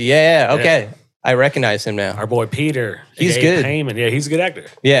crazy. Yeah. Okay. I recognize him now. Our boy Peter. He's good. Payman. Yeah, he's a good actor.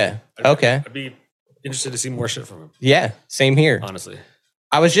 Yeah. Okay. I'd be interested to see more shit from him. Yeah. Same here. Honestly.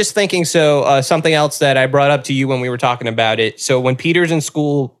 I was just thinking, something else that I brought up to you when we were talking about it. So when Peter's in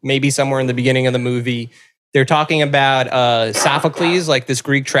school, maybe somewhere in the beginning of the movie, they're talking about Sophocles, like this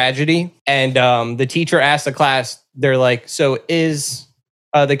Greek tragedy. And the teacher asked the class, they're like, so is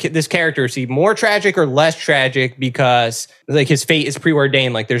this character, is he more tragic or less tragic because like his fate is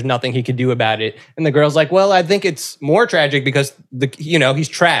preordained, like there's nothing he could do about it? And the girl's like, well, I think it's more tragic because he's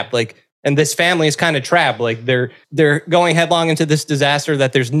trapped. Like, and this family is kind of trapped. Like they're going headlong into this disaster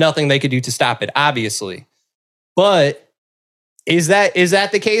that there's nothing they could do to stop it, obviously. But is that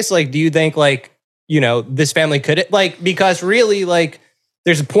the case? Like, do you think like, this family could, like, because really like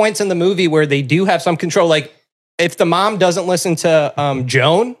there's points in the movie where they do have some control. Like if the mom doesn't listen to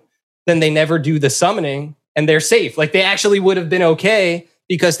Joan, then they never do the summoning and they're safe. Like they actually would have been okay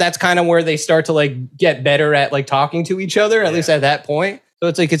because that's kind of where they start to like get better at like talking to each other, at least at that point. So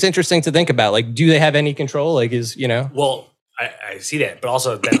it's like, it's interesting to think about, like, do they have any control? Like Well, I see that, but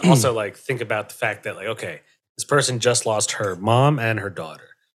also like think about the fact that like, okay, this person just lost her mom and her daughter.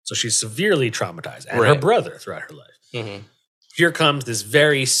 So she's severely traumatized and her brother throughout her life. Mm-hmm. Here comes this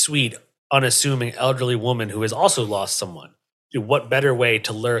very sweet, unassuming elderly woman who has also lost someone. Dude, what better way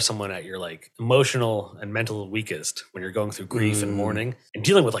to lure someone at your like emotional and mental weakest when you're going through grief and mourning and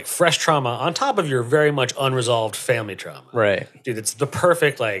dealing with like fresh trauma on top of your very much unresolved family trauma. Right. Dude, it's the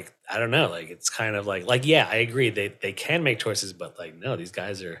perfect, like, I don't know, like it's kind of like, yeah, I agree. They can make choices, but like, no, these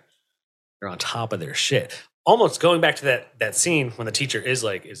guys they're on top of their shit. Almost going back to that scene when the teacher is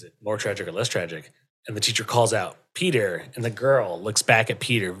like, is it more tragic or less tragic? And the teacher calls out Peter and the girl looks back at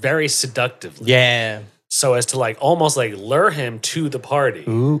Peter very seductively. Yeah. So as to like almost like lure him to the party.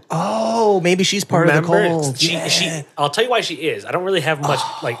 Ooh. Oh, maybe she's part of the cult. She I'll tell you why she is. I don't really have much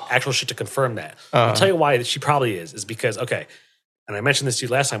like actual shit to confirm that. I'll tell you why she probably is because, okay, and I mentioned this to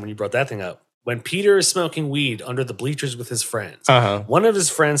you last time when you brought that thing up. When Peter is smoking weed under the bleachers with his friends, one of his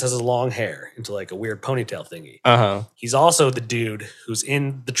friends has his long hair into like a weird ponytail thingy. He's also the dude who's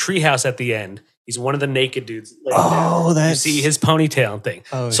in the treehouse at the end. He's one of the naked dudes. You see his ponytail thing.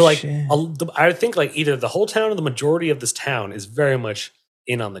 So like, I think like either the whole town or the majority of this town is very much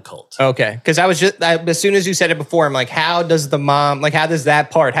in on the cult. Okay, because as soon as you said it before, I'm like, how does the mom, like, how does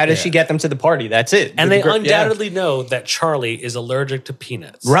that part? How does she get them to the party? That's it. And they undoubtedly know that Charlie is allergic to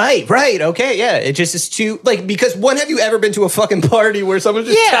peanuts. Right. Okay, yeah. It just is too like, because when have you ever been to a fucking party where someone's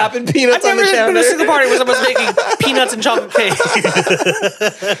just chopping peanuts on the counter? I've never been to a single party where someone's making peanuts and chocolate cake.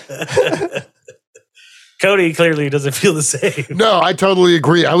 Cody clearly doesn't feel the same. No, I totally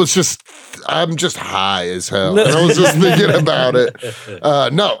agree. I'm just high as hell. And I was just thinking about it.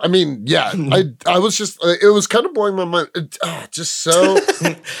 No, I mean, yeah, I was just, it was kind of blowing my mind. Just so.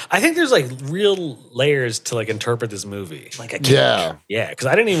 I think there's like real layers to like interpret this movie. Like a cake. Yeah, because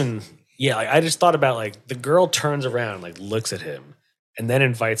I didn't even, like, I just thought about like the girl turns around, like looks at him and then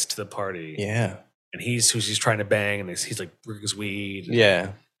invites to the party. Yeah. And he's who she's trying to bang and he's like brings weed.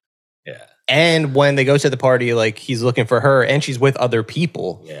 Yeah. Yeah. And when they go to the party, like he's looking for her and she's with other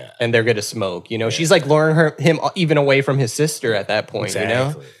people and they're going to smoke, she's like luring him even away from his sister at that point,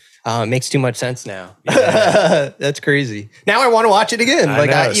 It makes too much sense now. Yeah. That's crazy. Now I want to watch it again.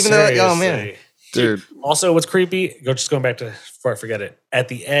 Oh man. Dude. Also, what's creepy, going back to, before I forget it, at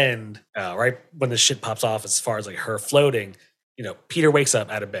the end, right when the shit pops off, as far as like her floating, Peter wakes up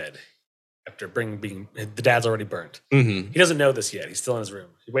out of bed after being the dad's already burnt. Mm-hmm. He doesn't know this yet. He's still in his room.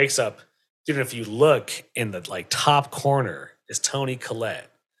 He wakes up. Dude, if you look in the like top corner is Toni Collette.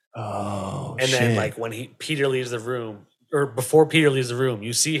 Oh, and then like when Peter leaves the room, or before Peter leaves the room,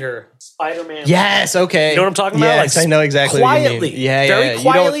 you see her Spider-Man. Yes, okay. You know what I'm talking about? Yes, like, I know exactly quietly, what you mean. Yeah, very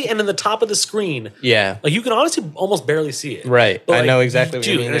quietly, and in the top of the screen. Yeah. Like you can honestly almost barely see it. Right. But, I know exactly what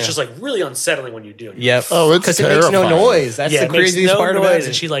you mean. And it's just like really unsettling when you do. Yep. Oh, it's because it makes no noise. That's the craziest part about it.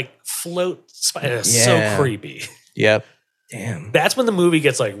 And she like floats. It's so creepy. Yep. Damn. That's when the movie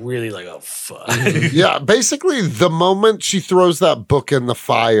gets like really like, oh fuck. Yeah, basically the moment she throws that book in the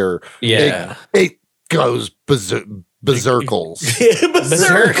fire, it goes berserkles. Berserkles.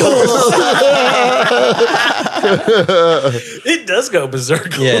 It does go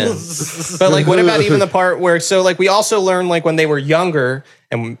berserkles. Yeah. But like, what about even the part where, so like we also learned like when they were younger,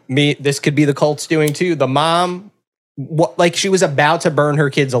 and this could be the cult's doing too, the mom, like she was about to burn her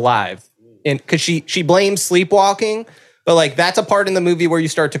kids alive. And because she blames sleepwalking. But like that's a part in the movie where you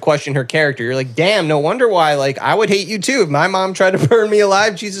start to question her character. You're like, damn, no wonder why. Like I would hate you too if my mom tried to burn me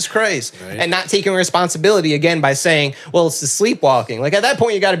alive. Jesus Christ, and not taking responsibility again by saying, well, it's the sleepwalking. Like at that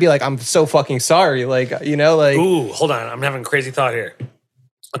point, you got to be like, I'm so fucking sorry. Like like. Ooh, hold on, I'm having a crazy thought here.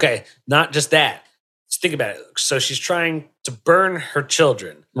 Okay, not just that. Just think about it. So she's trying to burn her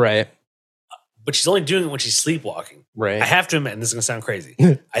children, right? but she's only doing it when she's sleepwalking. Right. I have to admit, and this is going to sound crazy.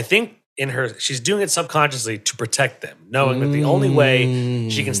 I think she's doing it subconsciously to protect them, knowing that the only way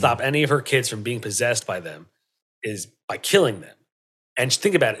she can stop any of her kids from being possessed by them is by killing them. And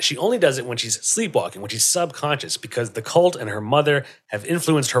think about it. She only does it when she's sleepwalking, when she's subconscious, because the cult and her mother have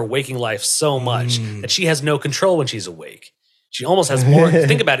influenced her waking life so much that she has no control when she's awake. She almost has more.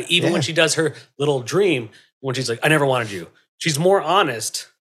 Think about it. Even when she does her little dream, when she's like, I never wanted you. She's more honest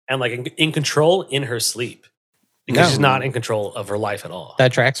and like in control in her sleep because she's not in control of her life at all.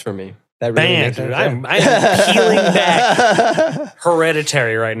 That tracks for me. That really makes sense. I'm peeling back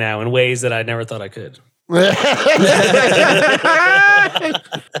Hereditary right now in ways that I never thought I could.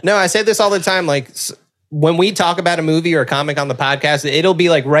 No, I say this all the time. Like when we talk about a movie or a comic on the podcast, it'll be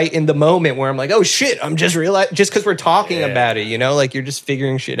like right in the moment where I'm like, oh shit, I'm just realizing just because we're talking about it, you know, like you're just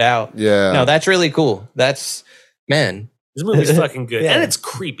figuring shit out. Yeah. No, that's really cool. That's, man. This movie's fucking good. And it's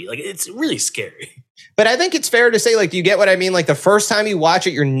creepy. Like it's really scary. But I think it's fair to say, like, do you get what I mean? Like the first time you watch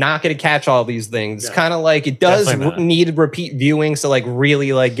it, you're not going to catch all these things. It's kind of like it does need repeat viewings to like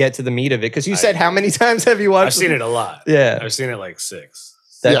really like get to the meat of it. Because you said how many times have you watched? I've seen it a lot. Yeah, I've seen it like 6.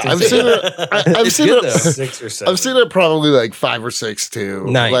 I've seen it. I've seen it 6 or 7. I've seen it probably like 5 or 6 too.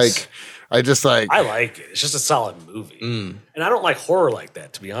 Nice. Like I just like. I like it. It's just a solid movie, and I don't like horror like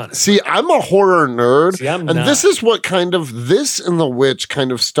that, to be honest. See, I'm a horror nerd, and this is what kind of this and The Witch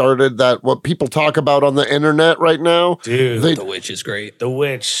kind of started that what people talk about on the internet right now. Dude, The Witch is great. The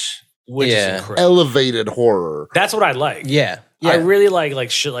Witch is incredible. Elevated horror. That's what I like. Yeah. I really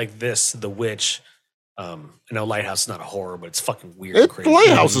like shit like this. The Witch. I know Lighthouse is not a horror, but it's fucking weird. And crazy.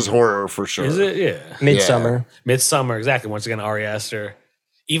 Lighthouse is horror for sure. Is it? Yeah. Midsummer, exactly. Once again, Ari Aster.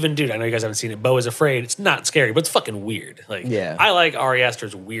 Even, dude, I know you guys haven't seen it. Beau is Afraid. It's not scary, but it's fucking weird. Like, I like Ari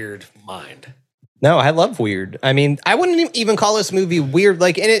Aster's weird mind. No, I love weird. I mean, I wouldn't even call this movie weird.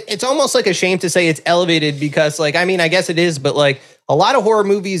 Like, and it's almost like a shame to say it's elevated because, like, I mean, I guess it is, but like a lot of horror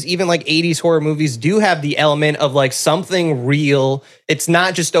movies, even like 80s horror movies, do have the element of like something real. It's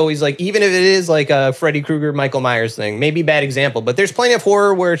not just always like, even if it is like a Freddy Krueger, Michael Myers thing, maybe bad example, but there's plenty of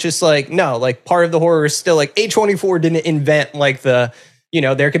horror where it's just like, no, like part of the horror is still like A24 didn't invent like the, you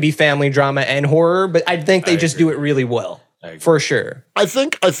know, there could be family drama and horror, but I think they just do it really well, for sure. I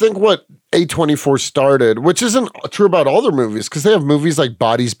think what A24 started, which isn't true about all their movies, because they have movies like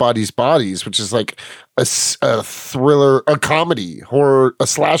Bodies, which is like a thriller, a comedy, horror, a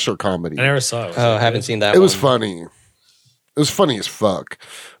slasher comedy. I never saw it. I haven't seen that. It was funny. It was funny as fuck.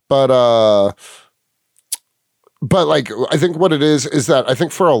 But like, I think what it is that I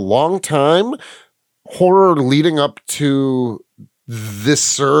think for a long time, horror leading up to this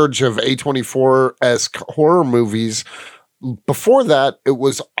surge of A24-esque horror movies. Before that,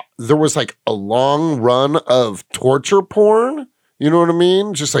 there was like a long run of torture porn. You know what I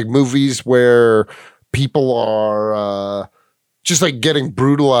mean? Just like movies where people are just like getting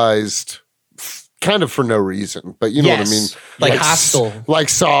brutalized kind of for no reason, but you know what I mean? Like Hostel. Like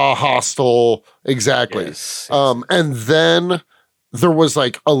Saw, Hostel, exactly. Yes. And then there was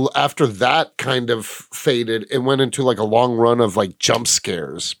like, after that kind of faded, it went into like a long run of like jump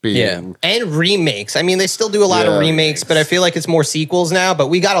scares being. And remakes. I mean, they still do a lot of remakes, but I feel like it's more sequels now, but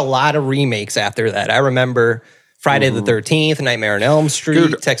we got a lot of remakes after that. I remember Friday the 13th, Nightmare on Elm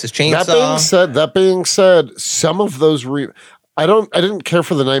Street, Texas Chainsaw. That being said, some of those I didn't care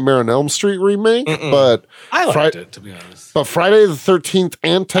for the Nightmare on Elm Street remake, but I liked it, to be honest. But Friday the 13th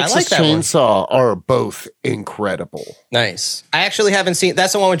and Texas Chainsaw are both incredible. Nice. I actually haven't seen.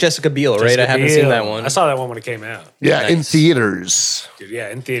 That's the one with Jessica Biel, right? I haven't seen that one. I saw that one when it came out. Yeah, in theaters. Dude,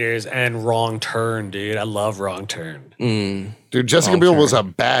 in theaters and Wrong Turn, dude. I love Wrong Turn. Dude, Jessica Biel was a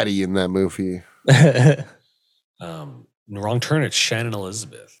baddie in that movie. Wrong Turn, it's Shannon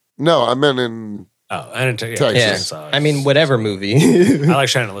Elizabeth. No, I meant in. Oh, I didn't tell you. Texas. I mean, whatever movie. I like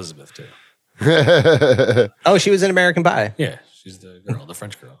Shannon Elizabeth too. Oh, she was in American Pie. Yeah, she's the girl, the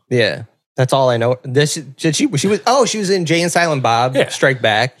French girl. Yeah, that's all I know. She was in Jay and Silent Bob. Strike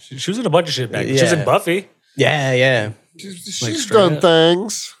Back. She was in a bunch of shit back. She was in Buffy. Yeah. She's done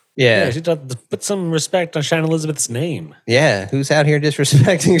things. Yeah, she done, put some respect on Shannon Elizabeth's name. Yeah, who's out here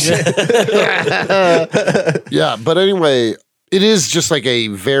disrespecting shit? Yeah, but anyway. It is just like a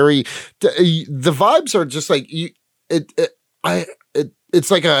very, the vibes are just like,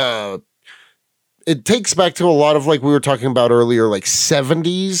 it's like it takes back to a lot of like we were talking about earlier, like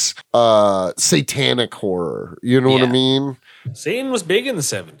 70s satanic horror. You know what I mean? Satan was big in the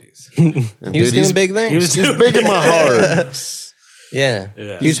 70s. He was doing big things. He's big in my heart. Yeah.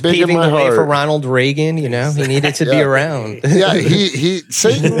 He was big in paving my the way for heart. Ronald Reagan, you know? He needed to be around. Yeah,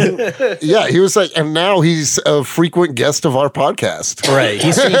 Satan, he was like, and now he's a frequent guest of our podcast. Right.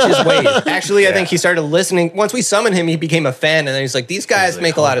 He's changed his ways. Actually, I think he started listening. Once we summoned him, he became a fan, and then he's like, these guys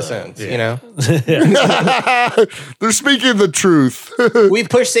make a lot of sense, you know? They're speaking the truth. We've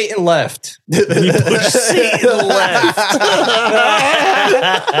pushed Satan left. We pushed Satan left.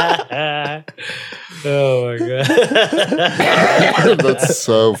 Oh my god. That's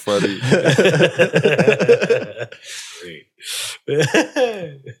so funny.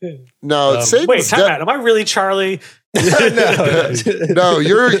 No, Satan's wait, time out. Am I really Charlie? No,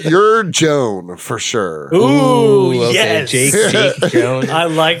 you're Joan for sure. Ooh, okay. yes. Jake Joan. I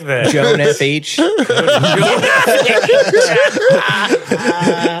like that. Joan FH.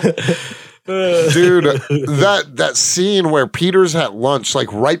 Dude, that scene where Peter's at lunch,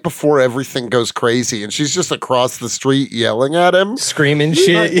 like right before everything goes crazy, and she's just across the street yelling at him, Screaming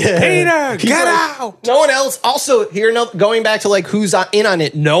shit. Yeah. Peter, get out! No one else. Also, here, going back to like who's in on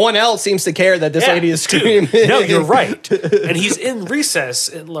it. No one else seems to care that this lady is screaming. No, you're right. And he's in recess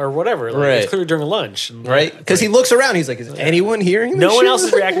or whatever. Like, it's clearly during lunch, right? Because he looks around. He's like, "Is anyone hearing?" No one else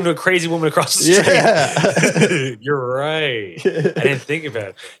is reacting to a crazy woman across the street. Yeah. You're right. I didn't think about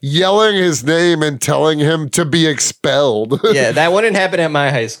it. Yelling his name and telling him to be expelled. Yeah, that wouldn't happen at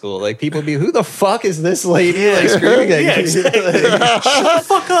my high school. Like people would be, "Who the fuck is this lady?" Like screaming at you. Exactly. Shut the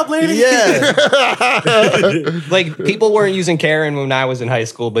fuck up, lady. Yeah. Like people weren't using Karen when I was in high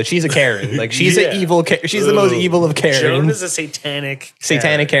school, but she's a Karen. Like she's an evil. She's the most evil of Karen. Joan is a satanic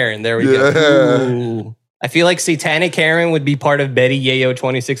Karen. There we go. Ooh. I feel like Satanic Karen would be part of Betty Yayo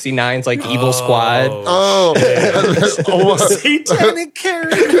 2069's like evil squad. Oh, Satanic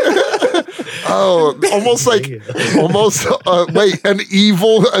Karen. Almost wait, an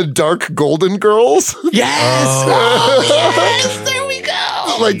evil, dark Golden Girls. Yes. Yes. There we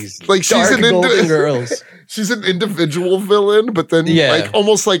go. Like she's Dark an Golden Girls. She's an individual villain, but then like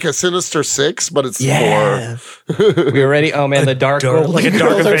almost like a Sinister Six, but it's four. We were ready. Oh man, the dark like a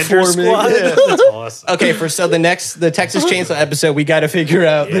Dark Avengers squad. Yeah. That's awesome. Okay, the Texas Chainsaw episode, we got to figure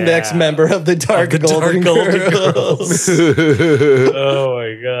out the next member of the Dark Golden Girls. Oh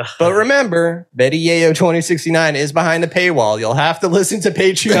my god! But remember, Betty Yayo 2069 is behind the paywall. You'll have to listen to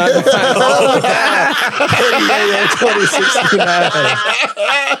Patreon to find all of that. Betty Yayo 2069.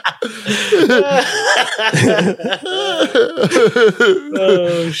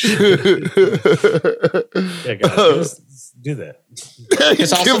 Oh shit! Yeah, guys, do that.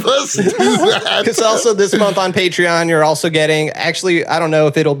 Because also this month on Patreon, you're also getting. Actually, I don't know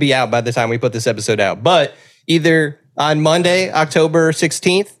if it'll be out by the time we put this episode out, but either on Monday, October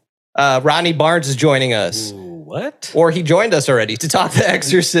 16th, Rodney Barnes is joining us. What? Or he joined us already to talk The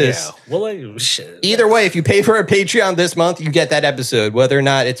Exorcist. Yeah. Well, shit. Either way, if you pay for a Patreon this month, you get that episode, whether or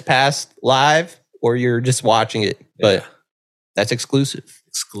not it's passed live or you're just watching it. But that's exclusive.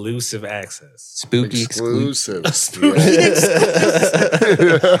 Exclusive access. Spooky exclusive. Spooky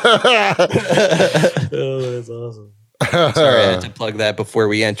Oh, that's awesome. Sorry, I had to plug that before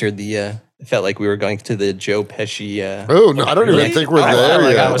we entered the... I felt like we were going to the Joe Pesci... oh, no, I don't even think we're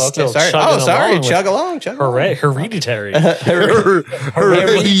there yet. I was still sorry. Chug along. Hereditary. Hereditary.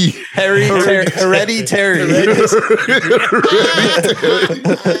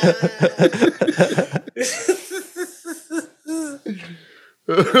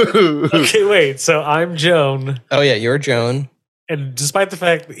 Okay, wait. So I'm Joan. Oh, yeah, you're Joan. And despite the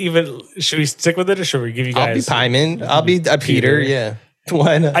fact, should we stick with it or should we give you guys... I'll be Pyman. I'll be Peter, yeah.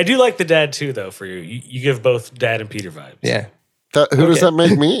 Why not? I do like the dad too, though, for you. You give both dad and Peter vibes. Yeah. Who does that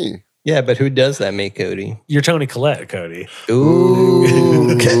make me? Yeah, but who does that make Cody? You're Tony Collette, Cody. Ooh.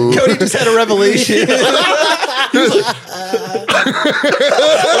 Cody just had a revelation.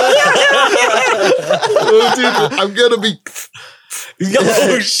 Oh, dude, I'm going to be...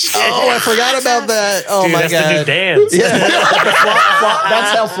 Oh, shit. Oh, I forgot about that. Oh, dude, my that's God. the new dance. Yeah.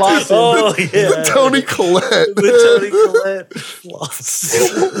 That's how floss is. Oh, yeah. The Tony Collette. The Tony Collette floss.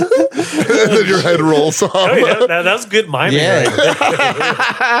 And then your head rolls off. Oh, yeah, that was good miming. Yeah.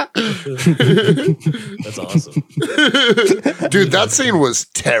 Right? That's awesome. Dude, that scene was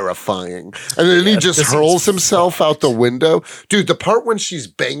terrifying. And then he just hurls himself out the window. Dude, the part when she's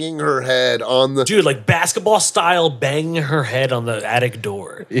banging her head on the... Dude, like basketball style banging her head on the attic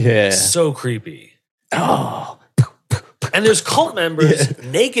door. Yeah. So creepy. Oh. And there's cult members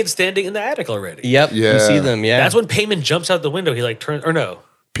naked standing in the attic already. Yep. Yeah. You see them, yeah. That's when Payman jumps out the window. He like turns, or no.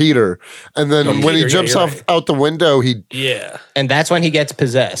 Peter. And then when he jumps out the window, he... Yeah. And that's when he gets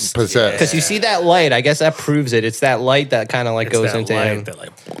possessed. Because you see that light. I guess that proves it. It's that light that kind of like goes into him.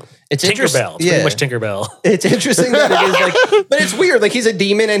 It's Tinkerbell. It's pretty much Tinkerbell. It's interesting that it is like, but it's weird. Like he's a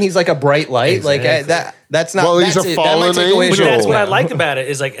demon and he's like a bright light. Exactly. Like that's not. Well, he's a fallen angel. But that's what I like about it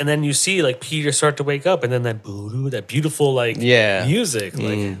is like, and then you see like Peter start to wake up, and then that beautiful like music,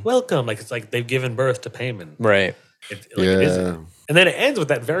 like welcome, like it's like they've given birth to Paimon, right? It is. And then it ends with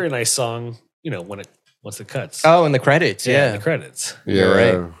that very nice song. You know once it cuts. Oh, in the credits, the credits. Yeah, you're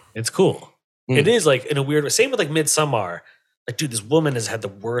right. It's cool. It is like in a weird way. Same with like Midsommar. Like, dude, this woman has had the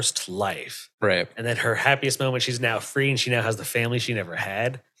worst life. Right. And then her happiest moment, she's now free and she now has the family she never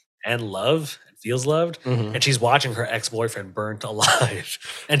had and love and feels loved. Mm-hmm. And she's watching her ex-boyfriend burnt alive.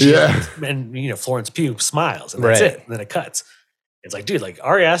 And and Florence Pugh smiles and that's it. And then it cuts. It's like, dude, like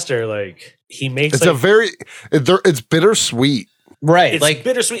Ari Aster, like he makes it's bittersweet. Right. It's like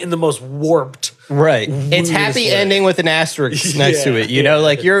bittersweet in the most warped. Right. It's happy ending with an asterisk next to it. You know,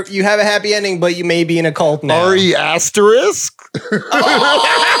 like you have a happy ending, but you may be in a cult now. Ari asterisk? Oh,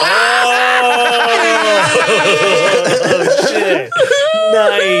 shit.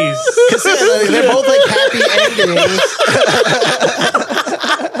 Nice. Because they're both like happy endings.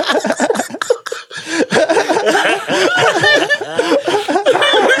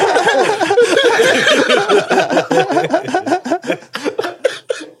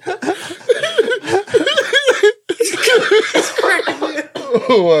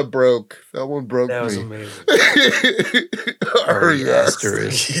 Oh, I broke. That one broke me. That was amazing. Ari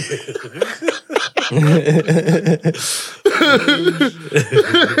asterisk.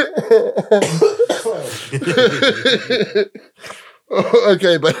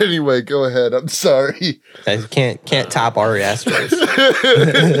 Okay, but anyway, go ahead. I'm sorry. I can't top Ari asterisk. I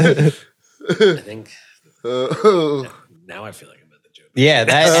think now I feel like I'm at the joke. Yeah,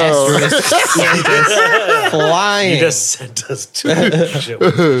 that asterisk sent us flying. You just sent us to shit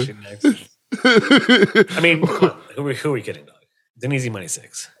next. I mean, come on. Who are we kidding, dog? It's an easy money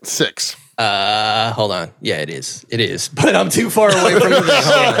 6. 6. Hold on. Yeah, it is. It is. But I'm too far away from it.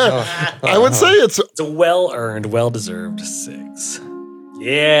 I would say it's a well-earned, well-deserved 6.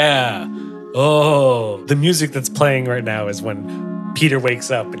 Yeah. Oh, the music that's playing right now is when Peter wakes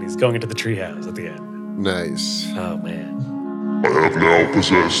up and he's going into the treehouse at the end. Nice. Oh, man. I have now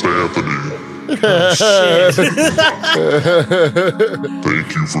possessed Anthony. Oh, shit.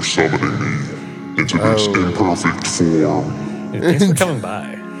 Thank you for summoning me into this imperfect form. Dude, thanks for coming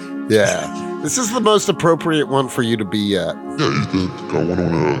by. Yeah. This is the most appropriate one for you to be at. Yeah, you think I want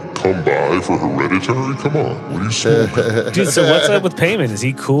to come by for Hereditary? Come on, what are you smoking? Dude, so what's up with Paimon? Is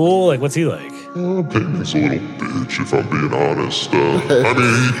he cool? Like, what's he like? Payman's a little bitch, if I'm being honest.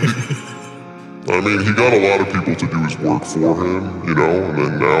 I mean, he got a lot of people to do his work for him, you know, and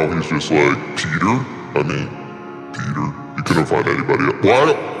then now he's just like, Peter? Peter, you couldn't find anybody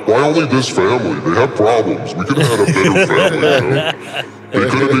else. Why only this family? They have problems. We could have had a better family, you know? They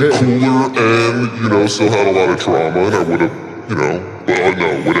could have been cooler and, you know, still had a lot of trauma, and I would have, you know, well,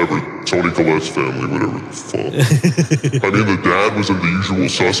 no, whatever. Tony Collette's family, whatever the fuck. I mean, the dad was in The Usual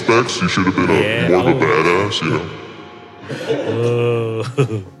Suspects. He should have been more of a badass, you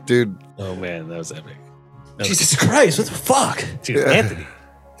know? Dude. Oh, man, that was epic. Jesus Christ, what the fuck? Dude, Anthony.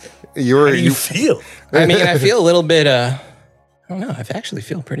 How do you feel? I mean, I feel a little bit, I don't know. I actually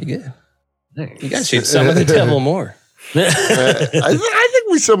feel pretty good. Nice. You guys should summon the devil more. I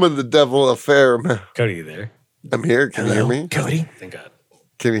think we summoned the devil a fair amount. Cody, you there? I'm here. Can you hear me? Cody? Thank God.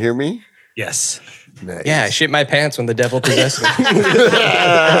 Can you hear me? Yes. Nice. Yeah, I shit my pants when the devil possessed me.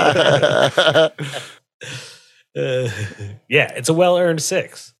 Yeah, it's a well-earned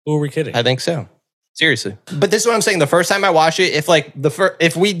 6. Who are we kidding? I think so. Seriously. But this is what I'm saying. The first time I watched it,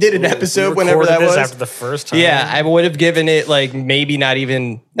 if we did an episode whenever that was after the first time. Yeah, I would have given it like maybe not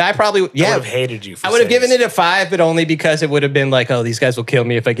even. I probably I would have hated you. I would have given it a 5, but only because it would have been like, oh, these guys will kill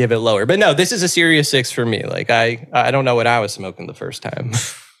me if I give it lower. But no, this is a serious 6 for me. Like I don't know what I was smoking the first time.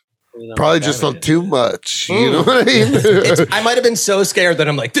 Probably just too much. You know what I mean? I might have been so scared that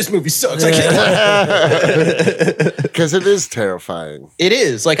I'm like, this movie sucks. I can't. Because it is terrifying. It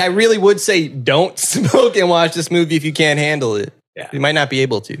is. Like, I really would say don't smoke and watch this movie if you can't handle it. Yeah. You might not be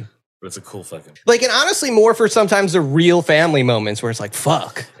able to. But it's a cool fucking. Like, and honestly, more for sometimes the real family moments where it's like,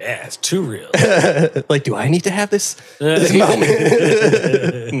 fuck. Yeah, it's too real. Like, do I need to have this moment?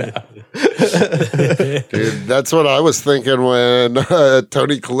 No. Dude, that's what I was thinking when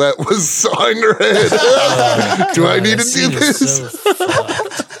Toni Collette was sawing her head. Do I need to do this? So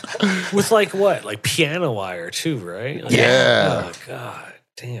with like what? Like piano wire too, right? Like, yeah. Oh, God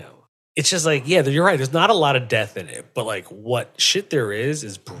damn. It's just like, yeah, you're right. There's not a lot of death in it, but like what shit there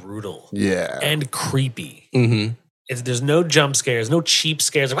is brutal. Yeah. And creepy. Mm-hmm. There's no jump scares, no cheap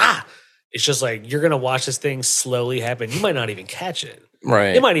scares. Like, it's just like, you're going to watch this thing slowly happen. You might not even catch it.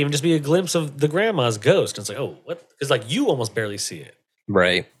 Right. It might even just be a glimpse of the grandma's ghost. And it's like, oh, what? Because like you almost barely see it.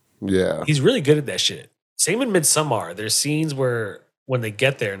 Right. Yeah. He's really good at that shit. Same in Midsommar. There's scenes where when they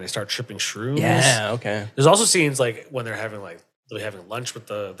get there and they start tripping shrooms. Yeah. Okay. There's also scenes like when they're having lunch with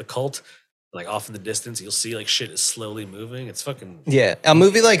the cult. Like off in the distance, you'll see like shit is slowly moving. It's fucking A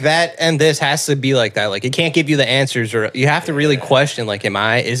movie like that and this has to be like that. Like it can't give you the answers, or you have to really question. Like,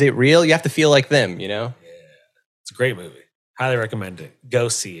 is it real? You have to feel like them. You know. Yeah, it's a great movie. Highly recommend it. Go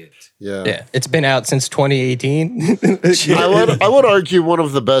see it. Yeah. It's been out since 2018. I would argue one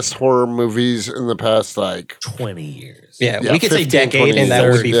of the best horror movies in the past 20 years. Yeah, we could say 15, decade, and that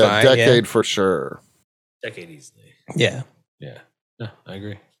would be fine. Decade for sure. Decade easily. Yeah. No, I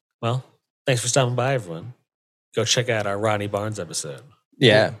agree. Well, thanks for stopping by, everyone. Go check out our Ronnie Barnes episode.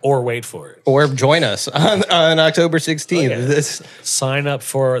 Yeah. Or wait for it. Or join us on October 16th. Sign up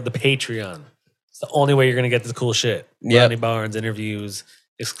for the Patreon. It's the only way you're going to get this cool shit. Yep. Ronnie Barnes interviews,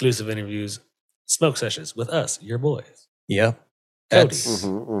 exclusive interviews, smoke sessions with us, your boys. Yep. Cody.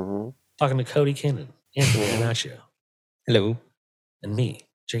 Mm-hmm. Talking to Cody Cannon, Anthony Anaccio. Hello. And me,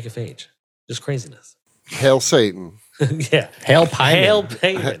 Jacob H. Just craziness. Hail Satan. Yeah. Hail Pyman. Hail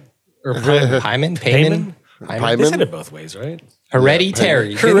Payman. Or Pyman? Payman? Payman? They said it both ways, right?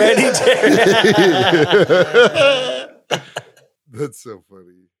 Hereditary. Hereditary. That's so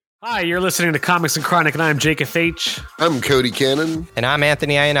funny. Hi, you're listening to Comics and Chronic, and I'm Jacob H. I'm Cody Cannon. And I'm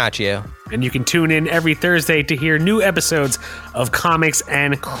Anthony Iannaccio. And you can tune in every Thursday to hear new episodes of Comics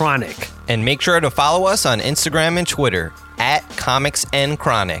and Chronic. And make sure to follow us on Instagram and Twitter at Comics and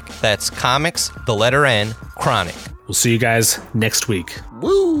Chronic. That's Comics, the letter N, Chronic. We'll see you guys next week.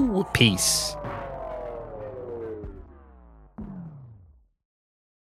 Woo! Peace.